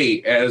the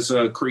day, as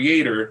a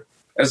creator,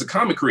 as a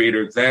comic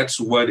creator,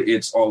 that's what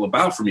it's all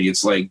about for me.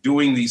 It's like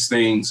doing these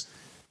things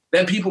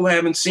that people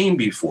haven't seen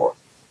before,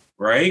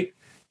 right?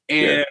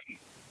 And,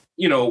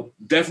 you know,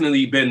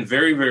 definitely been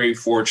very, very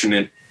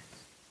fortunate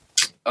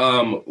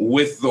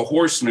with The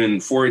Horseman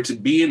for it to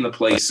be in the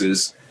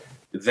places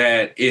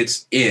that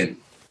it's in,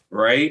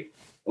 right?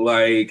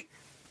 Like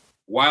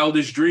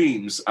Wildest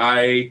Dreams,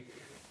 I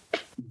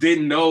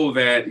didn't know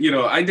that, you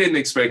know, I didn't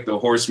expect The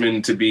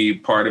Horseman to be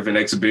part of an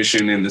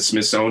exhibition in the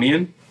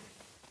Smithsonian.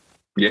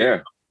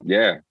 Yeah.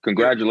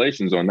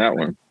 Congratulations on that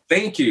one.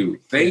 Thank you.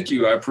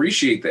 I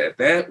appreciate that.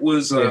 That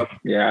was I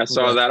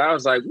saw that. I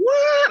was like,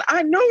 what?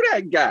 I know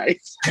that guy.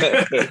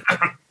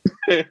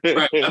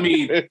 right. I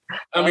mean,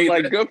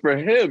 like, good for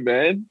him,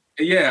 man.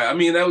 Yeah, I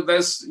mean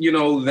that's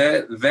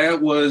that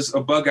was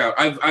a bug out.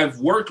 I've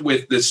worked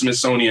with the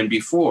Smithsonian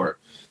before,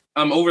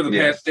 over the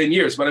past 10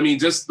 years. But I mean,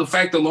 just the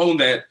fact alone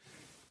that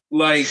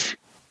like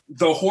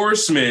the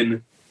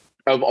Horsemen,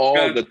 of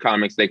all the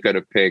comics they could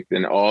have picked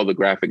and all the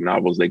graphic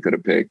novels they could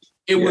have picked,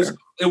 it was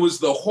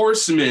the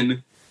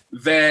Horsemen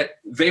that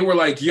they were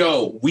like,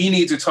 yo, we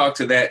need to talk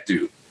to that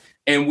dude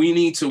and we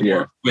need to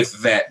work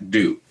with that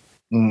dude,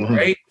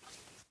 right?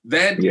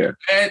 That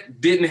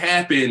didn't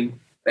happen.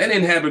 That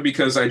didn't happen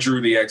because I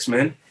drew the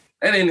X-Men.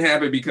 That didn't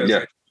happen because I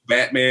drew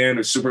Batman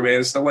or Superman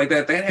and stuff like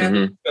that. That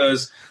happened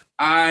because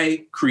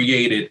I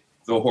created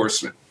the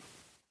Horsemen.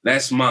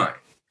 That's mine.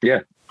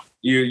 Yeah.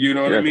 You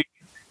know what I mean?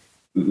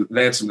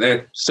 That's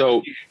that.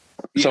 So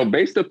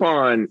based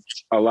upon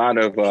a lot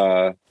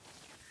of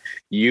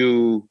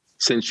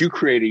since you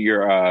created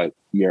your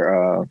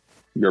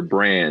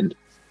brand,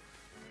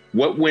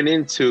 what went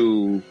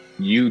into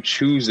you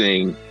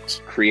choosing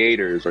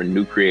creators or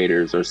new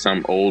creators or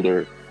some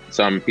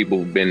people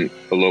who've been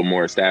a little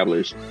more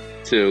established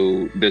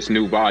to this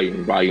new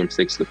volume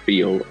 6, The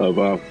Feel,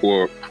 of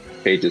 4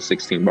 pages,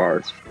 16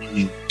 bars?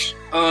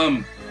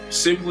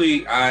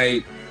 Simply,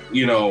 I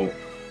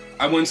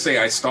wouldn't say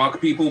I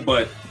stalk people,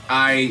 but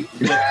I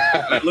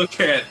look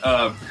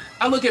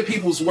at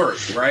people's work,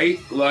 right?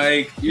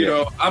 Like, you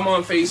know, I'm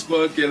on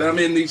Facebook and I'm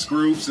in these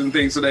groups and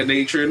things of that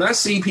nature, and I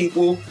see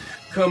people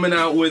coming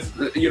out with,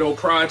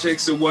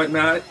 projects and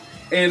whatnot.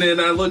 And then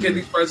I look at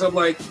these projects, I'm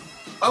like,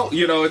 oh,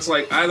 it's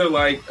like either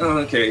like, oh,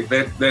 okay,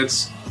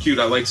 that's cute,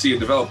 I like to see it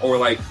develop, or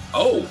like,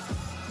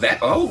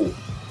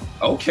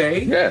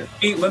 okay. Yeah.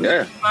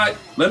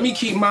 Let me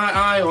keep my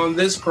eye on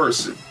this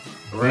person,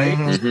 right?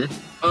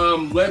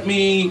 Mm-hmm. Let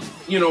me,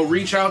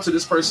 reach out to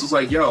this person. It's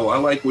like, yo, I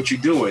like what you're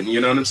doing.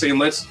 You know what I'm saying?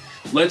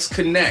 Let's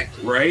connect,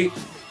 right?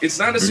 It's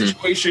not a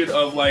situation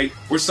of like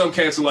where some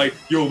cats are like,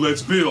 yo,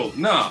 let's build.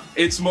 Nah,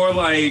 it's more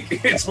like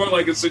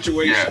a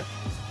situation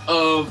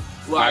of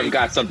like, I've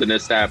got something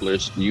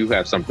established. You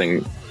have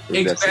something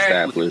that's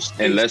established,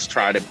 and let's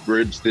try to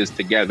bridge this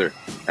together.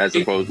 As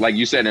opposed, like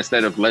you said,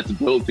 instead of let's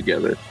build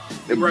together.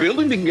 Right.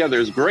 Building together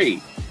is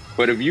great,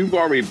 but if you've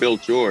already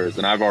built yours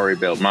and I've already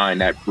built mine,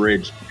 that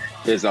bridge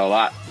is a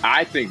lot.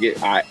 I think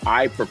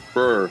I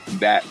prefer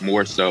that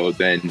more so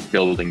than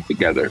building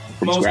together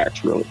from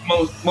scratch. Really,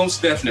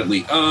 most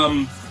definitely.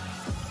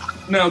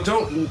 Now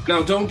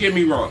don't get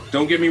me wrong.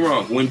 Don't get me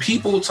wrong. When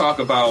people talk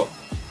about,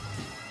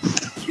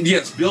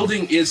 yes,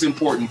 building is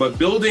important, but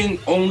building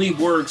only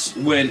works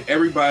when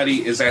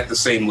everybody is at the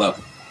same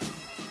level.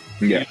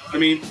 Yeah, you know what I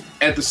mean,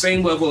 at the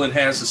same level and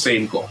has the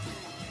same goal.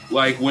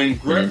 Like when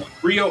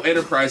Rio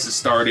Enterprises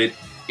started,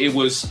 it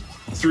was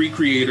 4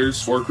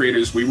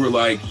 creators. We were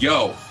like,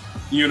 yo,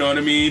 you know what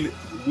I mean?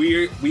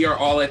 We are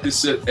all at this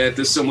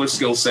similar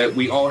skill set.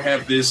 We all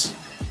have this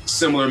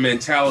similar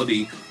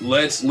mentality.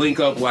 Let's link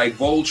up like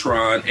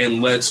Voltron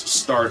and let's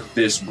start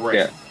this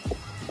brand,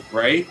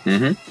 right?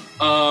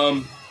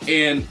 Mm-hmm.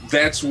 And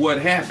that's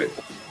what happened.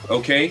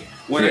 Okay,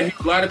 when I hear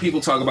a lot of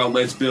people talk about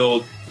let's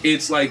build,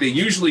 it's like they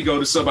usually go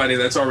to somebody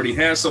that's already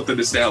has something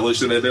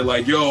established, and then they're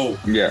like, yo,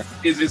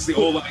 it's the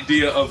old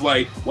idea of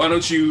like, why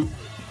don't you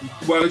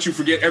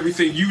forget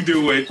everything you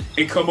doing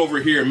and come over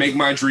here and make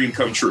my dream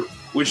come true,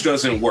 which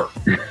doesn't work,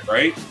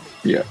 right?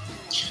 Yeah.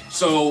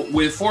 So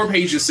with 4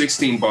 pages,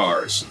 16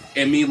 bars,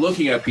 and me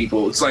looking at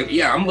people, it's like,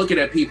 I'm looking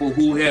at people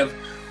who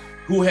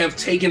have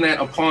taken that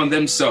upon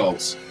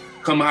themselves,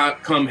 come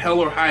hell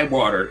or high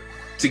water,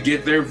 to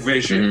get their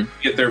vision,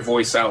 get their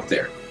voice out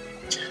there.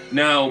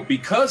 Now,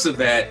 because of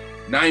that,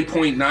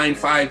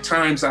 9.95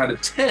 times out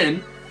of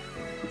 10,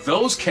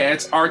 those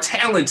cats are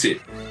talented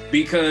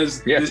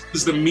because this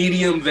is the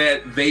medium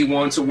that they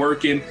want to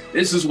work in.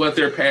 This is what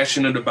they're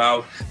passionate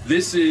about.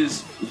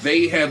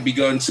 They have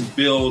begun to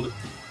build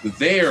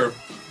their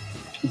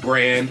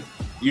brand,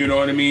 you know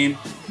what I mean?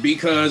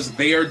 Because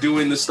they are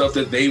doing the stuff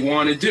that they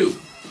want to do,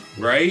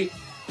 right?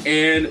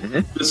 And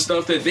the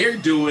stuff that they're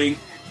doing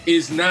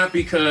is not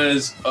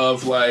because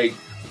of like,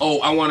 oh,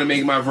 I want to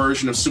make my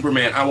version of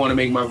Superman, I want to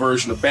make my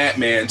version of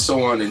Batman,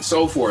 so on and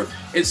so forth.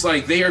 It's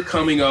like they are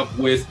coming up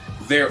with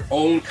their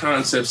own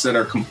concepts that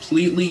are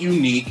completely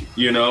unique,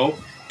 you know?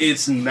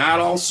 It's not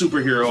all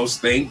superheroes,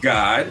 thank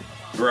God,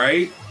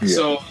 right? Yeah.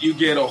 So you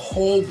get a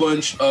whole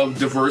bunch of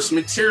diverse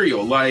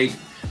material. Like,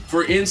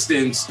 for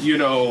instance,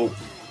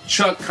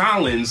 Chuck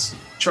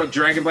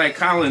Dragon Black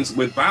Collins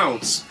with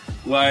Bounce.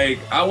 Like,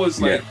 I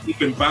was like,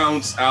 keeping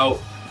Bounce out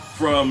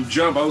from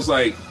Jump. I was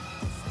like,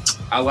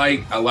 I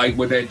like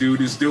what that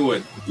dude is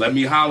doing. Let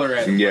me holler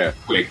at him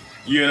quick.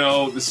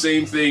 The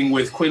same thing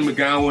with Quinn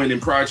McGowan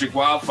and Project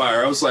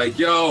Wildfire. I was like,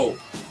 yo,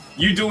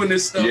 you doing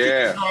this stuff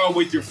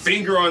with your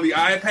finger on the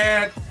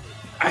iPad?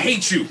 I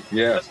hate you.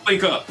 Yeah. Let's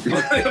link up.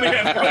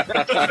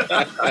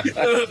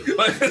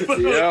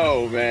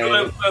 Yo,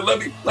 man.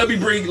 Let me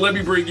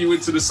bring you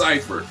into the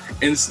cipher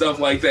and stuff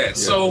like that. Yeah.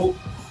 So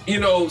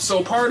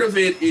So part of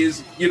it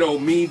is,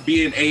 me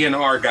being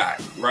A&R guy,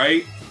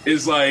 right?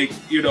 Is like,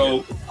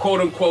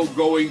 quote unquote,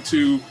 going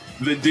to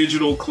the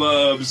digital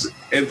clubs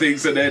and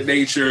things of that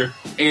nature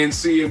and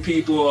seeing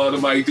people on the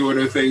mic doing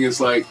their thing.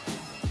 It's like,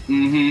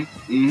 I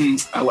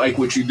like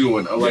what you're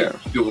doing. I like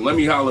what you're doing. Let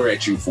me holler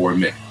at you for a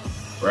minute,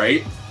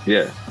 right?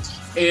 Yeah.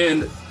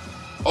 And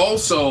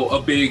also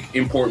a big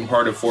important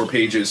part of 4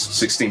 Pages,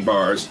 16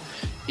 Bars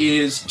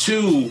is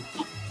to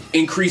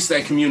increase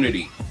that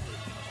community,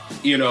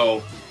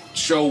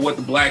 show what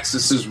the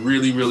Blacksist is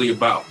really, really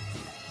about,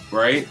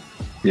 right?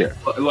 Yeah.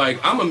 Like,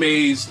 I'm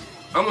amazed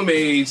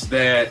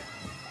that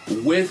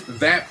with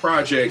that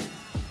project,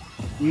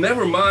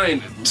 never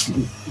mind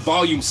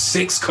volume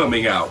 6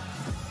 coming out,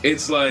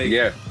 it's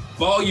like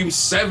volume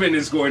 7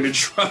 is going to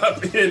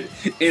drop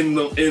in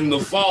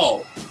the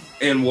fall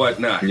and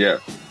whatnot. Yeah.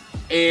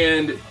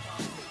 And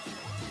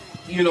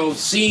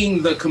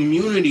seeing the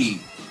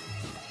community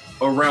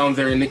around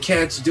there and the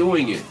cats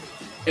doing it.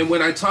 And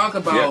when I talk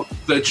about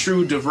the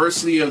true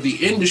diversity of the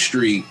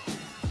industry,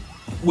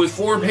 with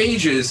 4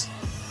 Pages,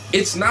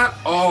 it's not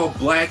all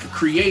Black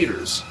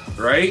creators,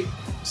 right?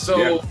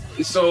 So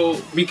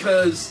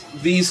because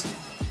these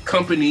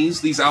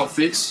companies, these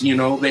outfits,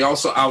 they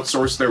also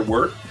outsource their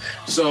work.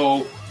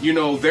 So,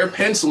 their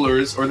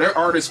pencilers or their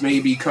artists may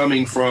be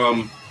coming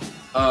from,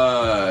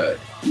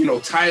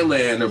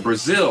 Thailand or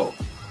Brazil,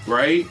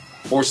 right?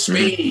 Or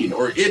Spain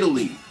or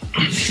Italy.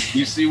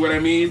 You see what I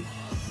mean?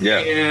 Yeah.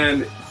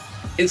 And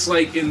it's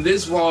like in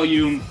this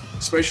volume,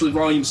 especially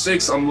volume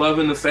 6, I'm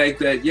loving the fact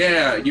that,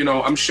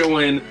 I'm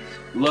showing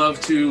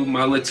love to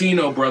my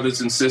Latino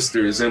brothers and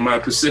sisters and my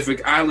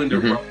Pacific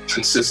Islander brothers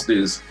and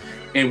sisters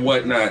and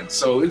whatnot.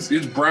 So it's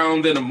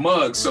brown than a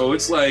mug. So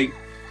it's like,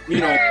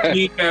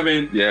 me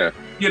having,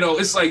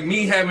 it's like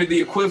me having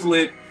the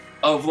equivalent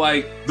of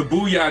like the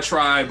Booyah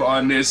tribe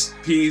on this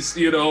piece,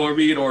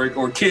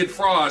 or Kid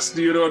Frost,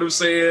 you know what I'm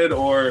saying?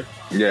 Or,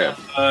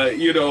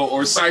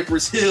 or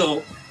Cypress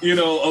Hill,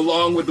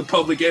 along with the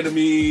Public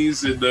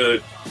Enemies and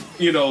the,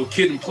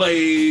 Kid and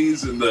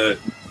Plays and the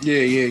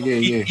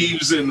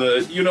Eves and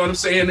the, you know what I'm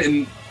saying?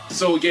 And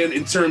so again,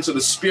 in terms of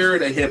the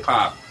spirit of hip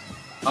hop,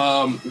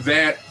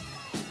 that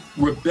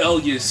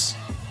rebellious,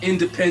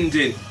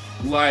 independent,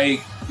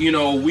 like,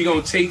 we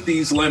gonna take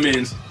these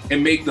lemons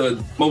and make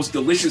the most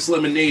delicious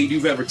lemonade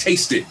you've ever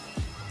tasted,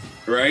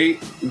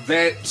 right?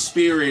 That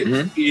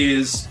spirit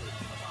is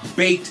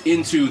baked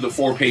into the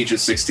 4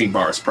 Pages, 16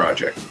 Bars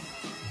project.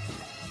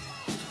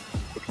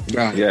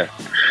 Yeah,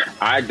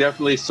 I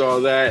definitely saw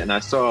that, and I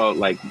saw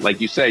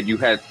like you said, you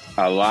had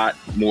a lot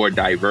more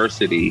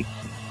diversity.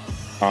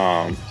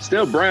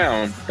 Still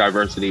brown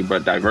diversity,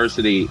 but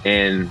diversity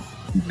in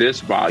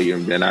this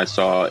volume than I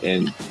saw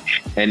in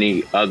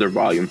any other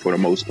volume for the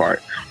most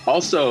part.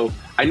 Also,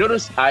 I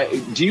noticed.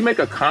 Do you make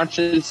a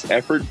conscious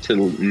effort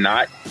to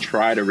not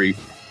try to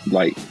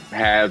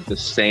have the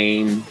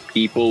same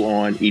people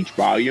on each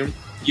volume?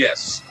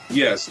 Yes,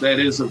 that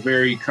is a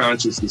very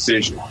conscious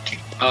decision.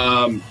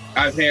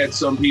 I've had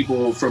some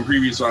people from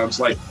previous volumes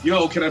like,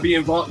 yo, can I be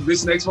involved in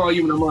this next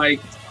volume? And I'm like,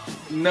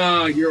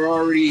 nah, you're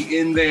already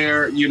in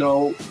there, and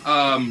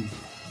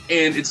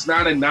it's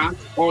not a knock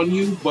on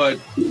you, but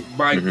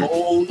my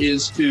goal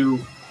is to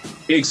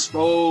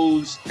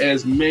expose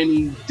as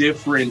many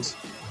different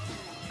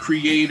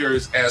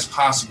creators as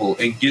possible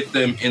and get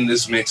them in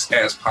this mix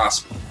as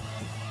possible,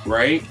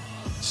 right?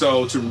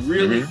 So to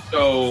really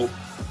show,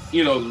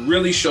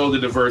 really show the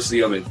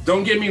diversity of it.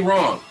 Don't get me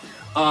wrong.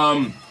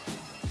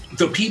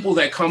 The people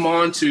that come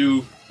on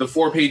to the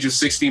 4 Pages,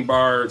 16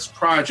 Bars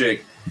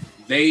project,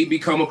 they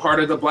become a part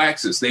of the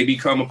Blacksist. They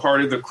become a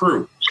part of the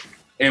crew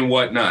and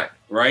whatnot,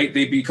 right?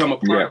 They become a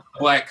part of the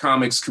Black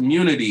comics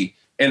community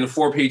and the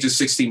 4 Pages,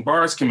 16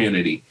 Bars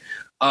community.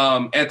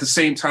 At the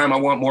same time, I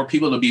want more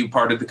people to be a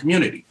part of the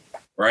community,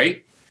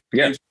 right?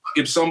 Yeah.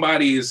 If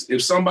somebody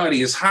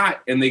is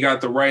hot and they got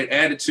the right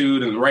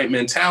attitude and the right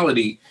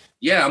mentality,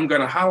 I'm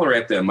going to holler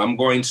at them. I'm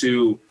going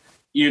to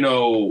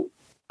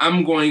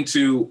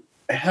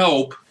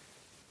help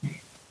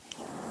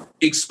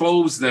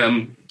expose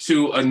them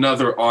to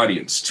another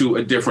audience, to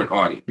a different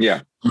audience.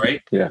 Yeah.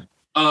 Right? Yeah.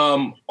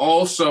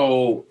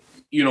 Also,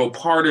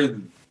 part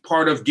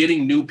of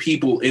getting new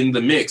people in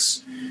the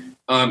mix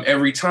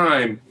every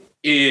time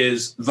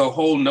is the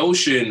whole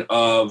notion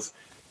of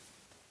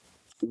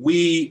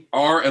we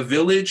are a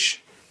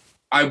village.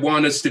 I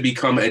want us to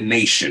become a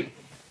nation.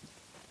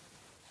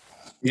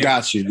 Yeah.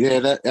 Got you.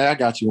 Yeah, I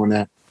got you on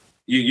that.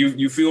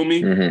 You feel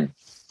me? Mm-hmm.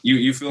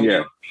 You feel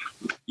me?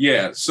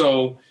 Yeah.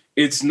 So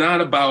it's not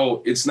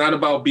about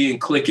being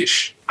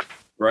cliquish,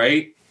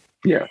 right?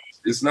 Yeah.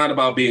 It's not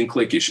about being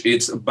cliquish.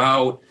 It's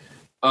about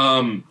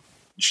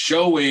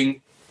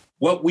showing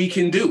what we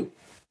can do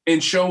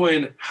and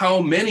showing how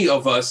many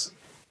of us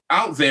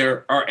out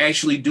there are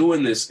actually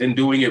doing this and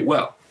doing it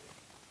well,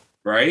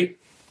 right?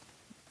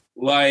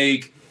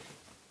 Like,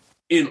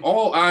 in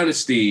all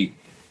honesty,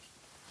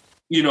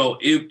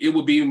 it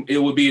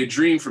would be a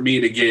dream for me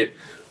to get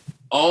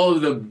all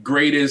of the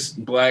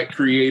greatest Black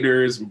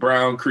creators,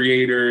 brown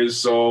creators,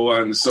 so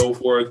on and so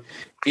forth,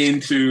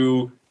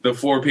 into the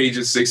 4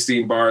 pages,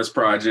 16 bars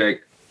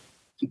project.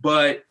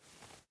 But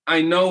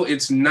I know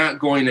it's not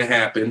going to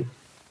happen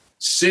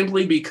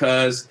simply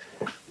because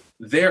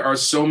there are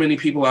so many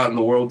people out in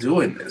the world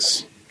doing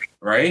this,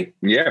 right?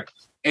 Yeah.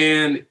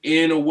 And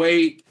in a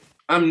way,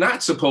 I'm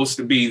not supposed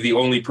to be the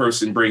only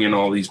person bringing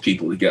all these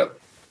people together,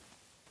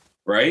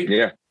 right?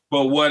 Yeah.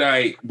 But what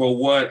I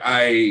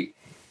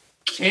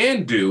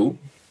can do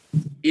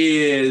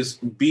is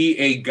be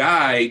a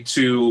guide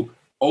to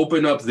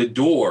open up the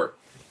door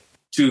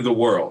to the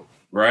world,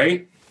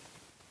 right?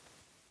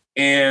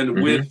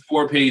 And with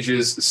 4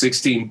 pages,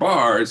 16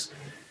 bars,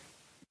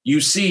 you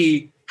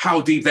see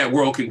how deep that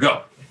world can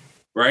go,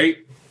 right?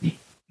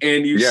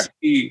 And you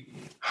see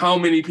how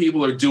many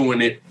people are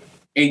doing it,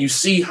 and you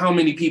see how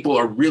many people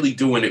are really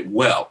doing it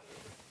well,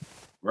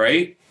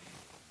 right?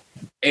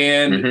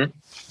 And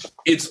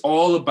it's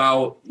all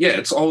about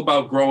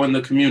growing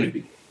the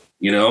community,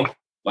 you know?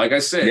 Like I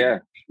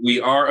said,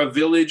 we are a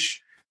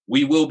village,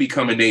 we will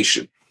become a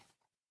nation,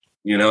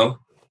 you know?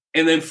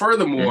 And then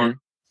furthermore,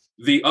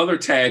 the other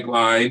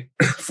tagline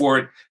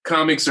for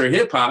comics or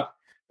hip hop,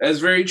 that's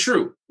very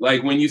true.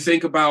 Like when you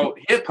think about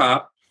hip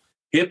hop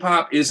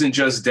isn't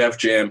just Def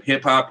Jam.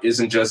 Hip hop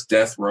isn't just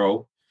Death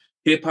Row.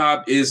 Hip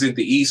hop isn't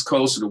the East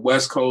Coast or the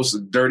West Coast or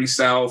the Dirty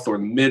South or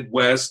the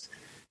Midwest.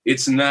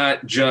 It's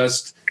not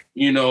just,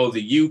 you know,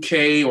 the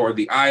UK or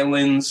the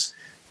islands.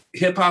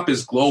 Hip hop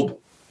is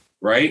global,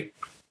 right?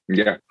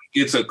 Yeah.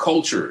 It's a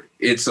culture.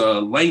 It's a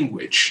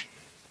language.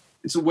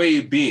 It's a way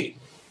of being.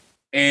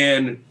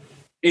 And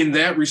in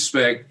that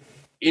respect,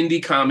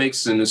 indie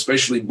comics and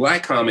especially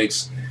Black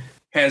comics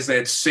has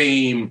that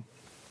same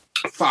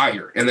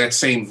fire and that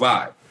same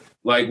vibe.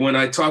 Like when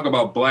I talk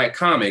about Black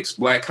comics,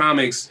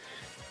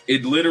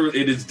 it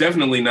is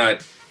definitely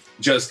not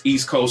just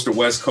East Coast or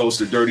West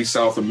Coast or Dirty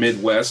South or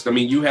Midwest. I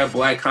mean, you have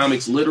Black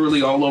comics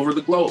literally all over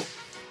the globe,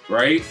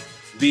 right?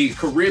 The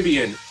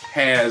Caribbean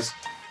has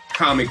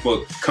comic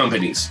book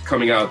companies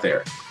coming out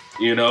there,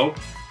 you know?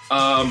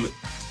 On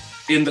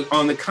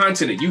the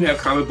continent, you have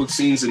comic book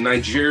scenes in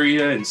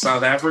Nigeria and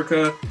South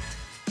Africa.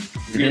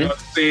 You know what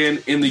I'm saying?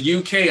 In the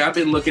UK, I've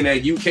been looking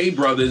at UK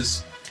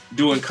brothers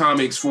doing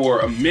comics for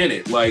a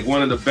minute. Like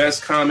one of the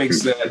best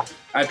comics that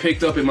I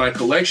picked up in my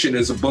collection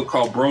is a book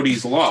called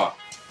Brody's Law,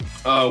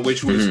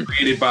 which was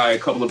created by a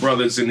couple of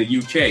brothers in the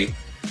UK,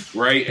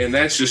 right? And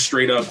that's just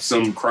straight up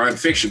some crime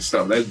fiction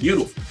stuff. That's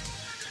beautiful.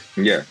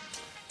 Yeah.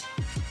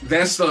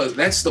 That's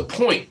the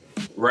point,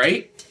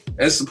 right?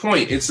 That's the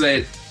point. It's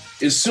that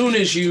as soon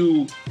as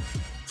you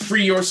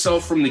free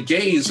yourself from the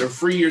gaze or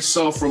free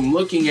yourself from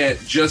looking at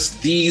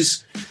just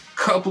these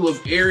couple of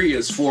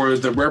areas for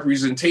the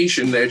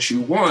representation that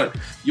you want,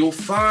 you'll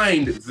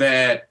find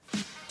that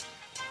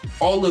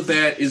all of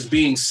that is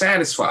being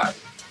satisfied.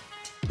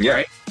 Yeah.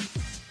 Right?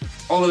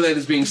 All of that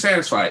is being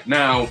satisfied.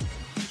 Now,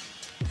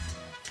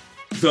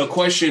 the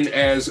question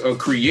as a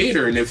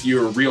creator, and if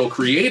you're a real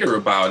creator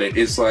about it,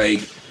 is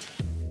like,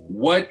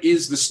 what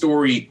is the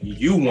story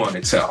you want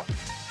to tell?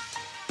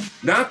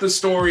 Not the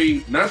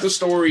story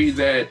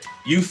that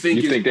you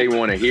think they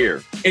want to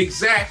hear.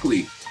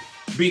 Exactly.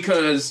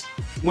 Because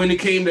when it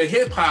came to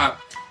hip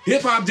hop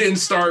didn't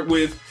start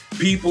with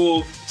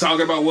people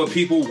talking about what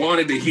people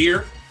wanted to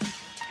hear.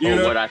 You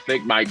know? What I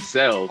think might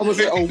sell. I was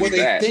say, what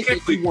they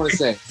think they want to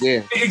say.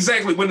 Yeah.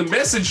 Exactly. When the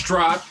message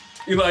dropped,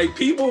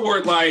 people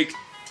were like,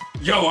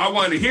 yo, I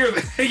want to hear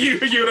that. you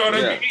know what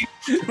I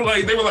mean?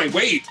 Like they were like,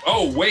 wait.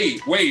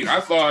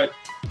 I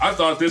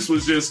thought this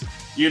was just,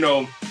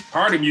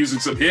 party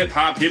music, some hip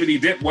hop, hippity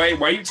dip way.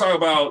 Why you talk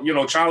about,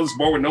 child is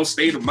born with no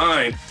state of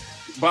mind,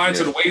 blind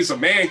to the ways of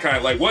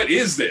mankind? Like, what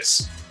is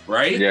this?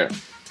 Right? Yeah.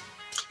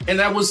 And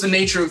that was the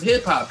nature of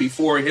hip hop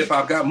before hip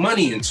hop got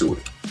money into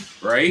it.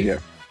 Right? Yeah.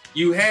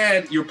 You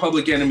had your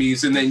Public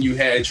Enemies, and then you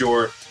had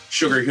your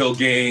Sugar Hill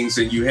Gangs,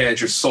 and you had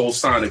your Soul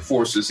Sonic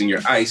Forces, and your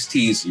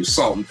Ice-T's, your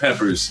Salt and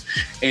Peppers,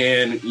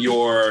 and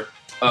your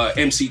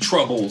MC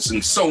Troubles,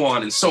 and so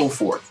on and so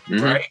forth.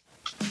 Right?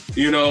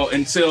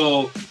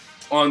 Until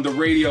on the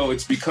radio,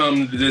 it's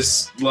become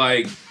this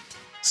like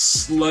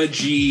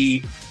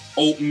sludgy,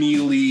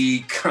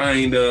 oatmeal-y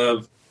kind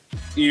of,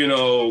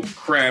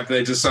 crap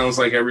that just sounds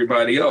like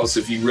everybody else.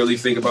 If you really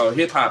think about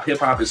hip hop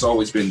has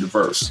always been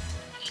diverse.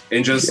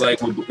 And just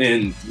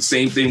and the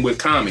same thing with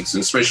comics,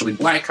 and especially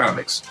Black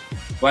comics.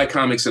 Black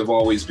comics have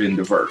always been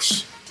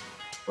diverse,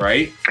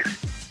 right?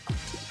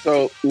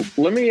 So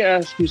let me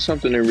ask you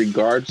something in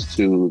regards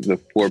to the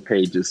 4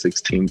 pages,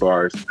 16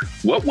 bars.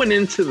 What went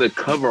into the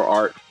cover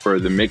art for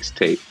the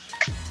mixtape?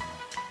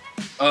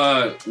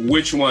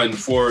 Which one?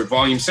 For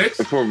Volume 6?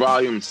 For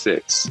Volume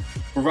 6.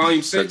 For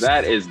Volume 6?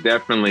 That is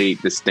definitely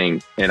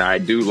distinct, and I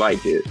do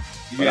like it.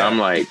 But I'm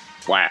like,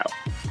 wow.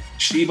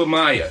 Sheba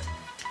Maya.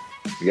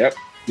 Yep.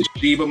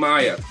 Sheba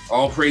Maya.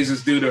 All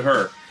praises due to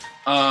her.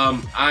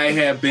 I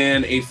have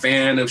been a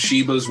fan of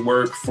Sheba's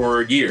work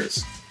for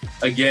years.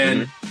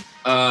 Again,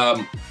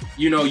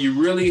 you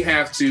really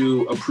have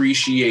to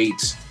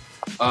appreciate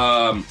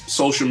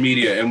social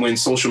media, and when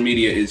social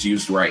media is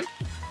used right.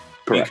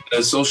 Correct.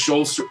 Because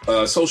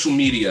social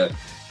media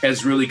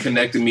has really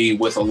connected me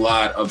with a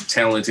lot of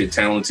talented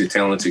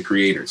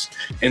creators.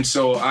 And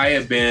so I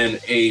have been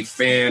a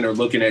fan or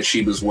looking at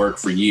Sheba's work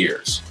for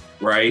years,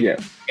 right? Yeah.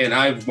 And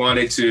I've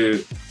wanted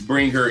to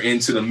bring her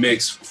into the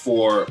mix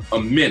for a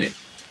minute,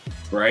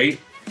 right?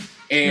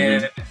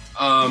 And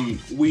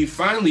we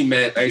finally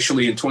met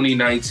actually in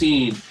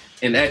 2019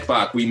 in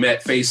Ekbach. We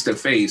met face to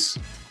face,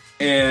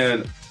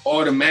 and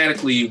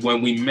automatically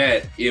when we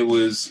met, it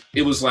was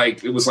like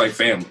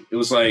family. It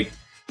was like,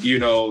 you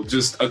know,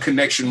 just a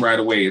connection right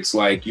away. It's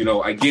like, you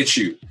know, I get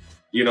you,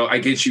 you know, I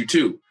get you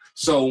too.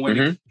 So when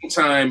it came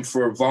time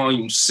for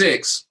volume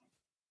 6,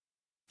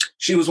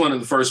 she was one of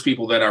the first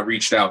people that I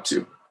reached out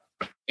to.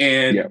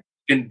 And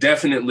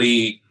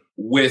definitely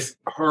with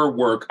her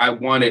work, I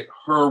wanted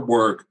her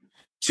work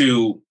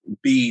to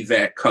be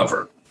that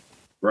cover,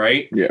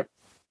 right? Yeah.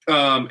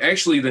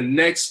 Actually, the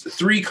next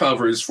 3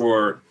 covers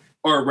the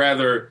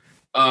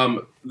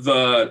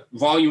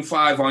volume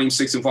 5, volume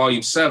 6, and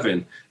volume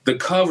 7, the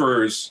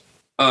covers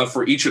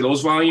for each of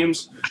those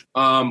volumes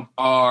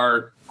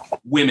are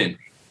women.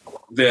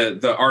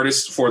 The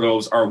artists for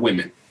those are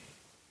women,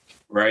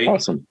 right?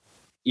 Awesome.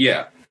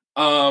 Yeah.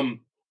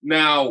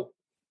 Now,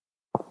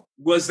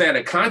 was that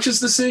a conscious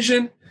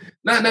decision?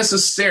 Not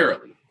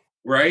necessarily,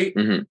 right?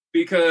 Mm-hmm.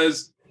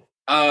 Because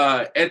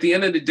at the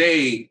end of the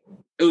day,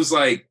 it was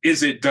like,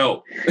 is it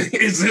dope?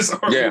 Is this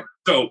artwork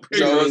dope?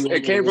 So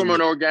it came from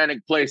an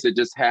organic place. It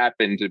just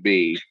happened to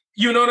be.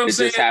 You know what I'm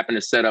saying? It just happened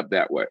to set up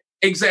that way.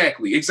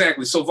 Exactly.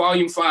 So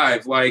volume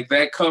 5, like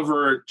that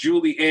cover,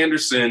 Julie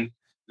Anderson,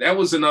 that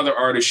was another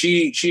artist.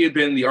 She had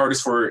been the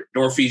artist for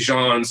Dorothy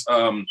Jean's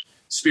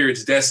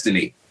Spirit's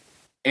Destiny.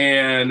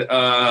 And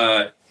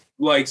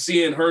like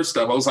seeing her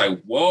stuff, I was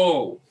like,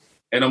 whoa.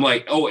 And I'm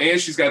like, oh, and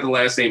she's got the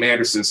last name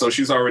Anderson, so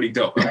she's already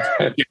dope.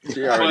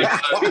 She already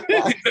got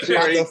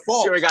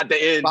the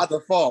end. By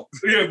default.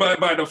 Yeah,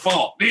 by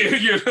default.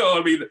 You know,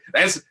 I mean,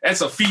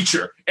 that's a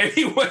feature.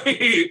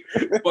 Anyway,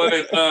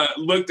 but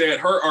looked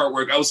at her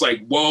artwork, I was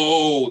like,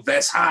 whoa,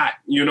 that's hot.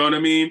 You know what I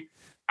mean?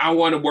 I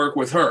want to work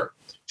with her.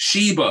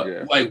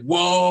 Sheba, like,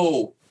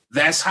 whoa,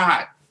 that's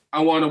hot. I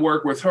want to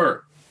work with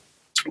her.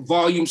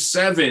 Volume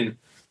 7,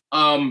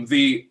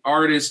 the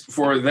artist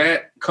for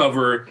that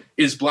cover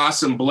is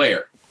Blossom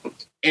Blair.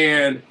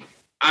 And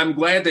I'm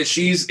glad that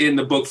she's in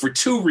the book for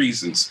 2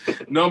 reasons.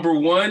 Number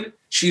 1,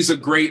 she's a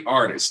great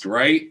artist,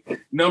 right?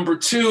 Number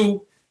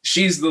 2,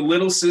 she's the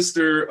little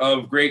sister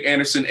of Greg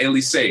Anderson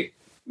Elise,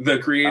 the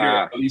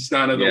creator of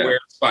Istana the Were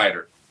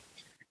Spider.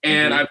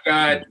 And I've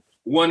got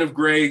one of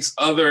Greg's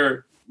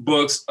other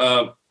books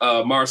of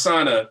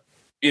Marsana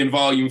in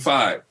volume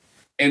 5.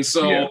 And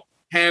so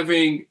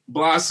having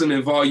Blossom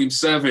in volume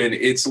 7,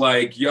 it's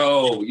like,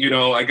 yo, you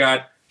know, I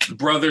got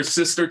brother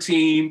sister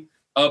team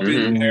up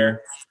in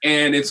there.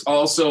 And it's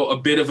also a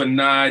bit of a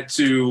nod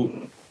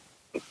to,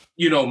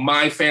 you know,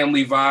 my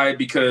family vibe,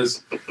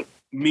 because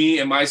me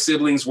and my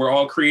siblings were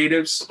all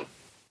creatives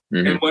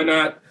and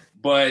whatnot,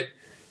 but,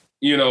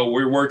 you know,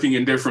 we're working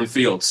in different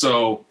fields.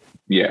 So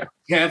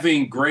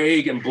having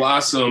Greg and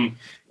Blossom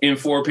in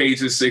 4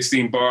 pages,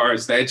 16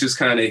 bars, that just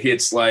kind of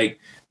hits like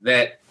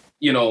that,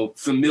 you know,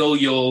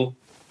 familial,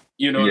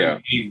 you know, what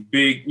I mean?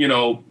 Big, you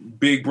know,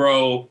 big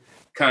bro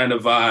kind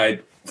of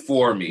vibe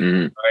for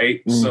me,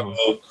 right?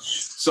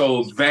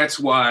 So that's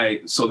why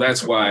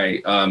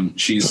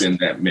she's in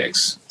that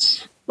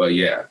mix. But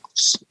yeah.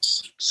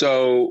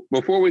 So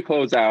before we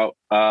close out,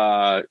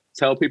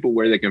 tell people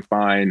where they can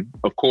find,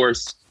 of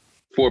course,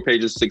 4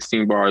 pages,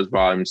 16 bars,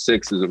 volume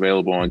 6 is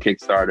available on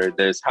Kickstarter.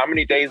 There's how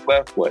many days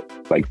left? What,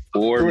 like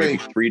 4, maybe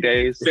 3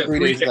 days? Yeah, 3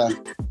 days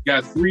left.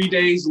 Got 3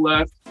 days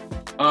left.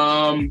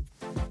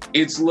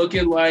 It's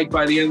looking like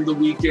by the end of the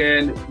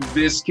weekend,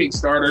 this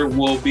Kickstarter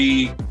will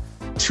be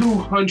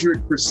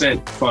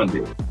 200%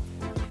 funded.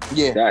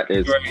 Yeah, that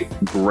is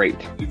great.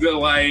 They're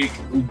like,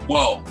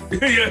 whoa,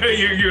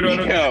 you know what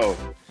I mean?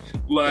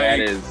 Like, that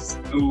is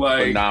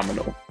like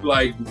phenomenal.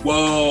 Like,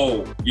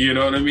 whoa, you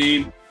know what I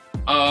mean?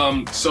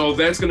 So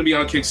that's going to be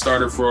on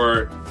Kickstarter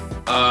for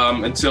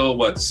until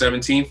what,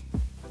 17th,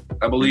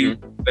 I believe.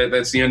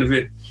 That's the end of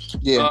it.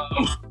 Yeah.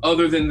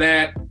 Other than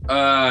that,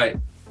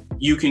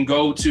 you can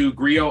go to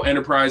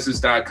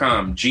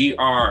griotenterprises.com,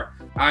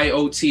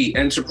 GRIOT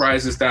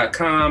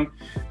enterprises.com.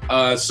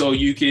 So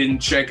you can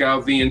check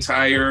out the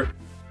entire,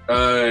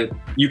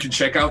 you can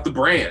check out the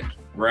brand,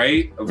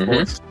 right? Of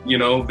course, you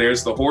know,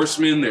 there's The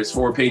Horseman, there's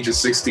 4 pages,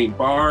 16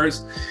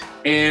 bars.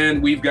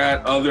 And we've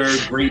got other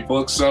great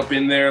books up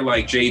in there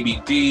like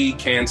JBD,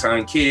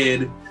 Canton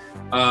Kid.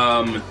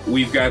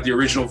 We've got the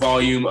original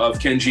volume of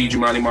Kenji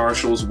Jumani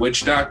Marshall's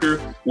Witch Doctor,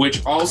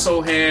 which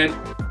also had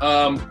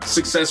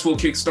successful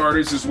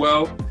Kickstarters as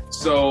well.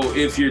 So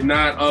if you're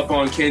not up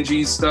on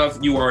Kenji's stuff,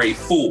 you are a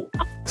fool.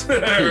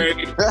 Right?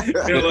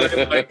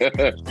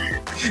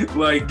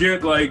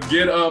 Get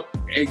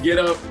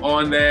up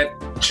on that.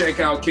 Check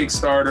out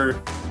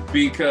Kickstarter,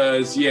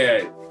 because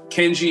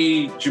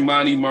Kenji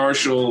Jumani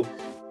Marshall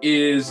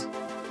is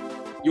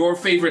your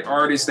favorite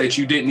artist that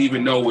you didn't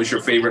even know was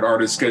your favorite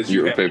artist, because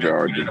you have been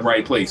in the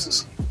right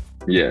places.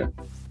 Yeah.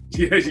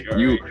 Yeah,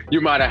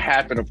 you might have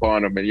happened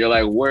upon him, and you're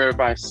like, why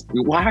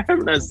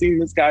haven't I seen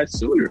this guy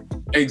sooner?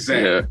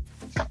 Exactly.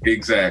 Yeah.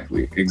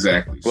 Exactly.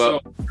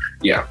 Well, so,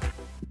 yeah.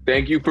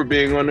 Thank you for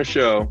being on the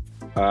show.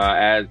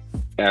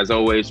 As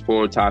always,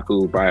 for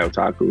Otaku by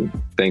Otaku.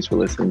 Thanks for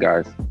listening,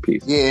 guys.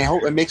 Peace. Yeah,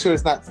 and make sure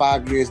it's not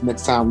 5 years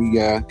next time we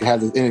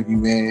have this interview,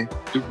 man.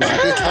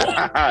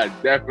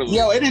 Definitely.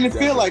 Yo, it didn't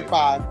feel like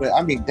 5, but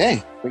I mean,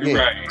 dang.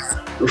 Right.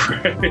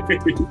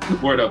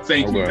 Word up.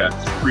 Thank you, guys.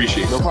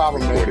 Appreciate it. No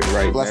problem, man.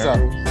 Right, Bless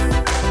man. up.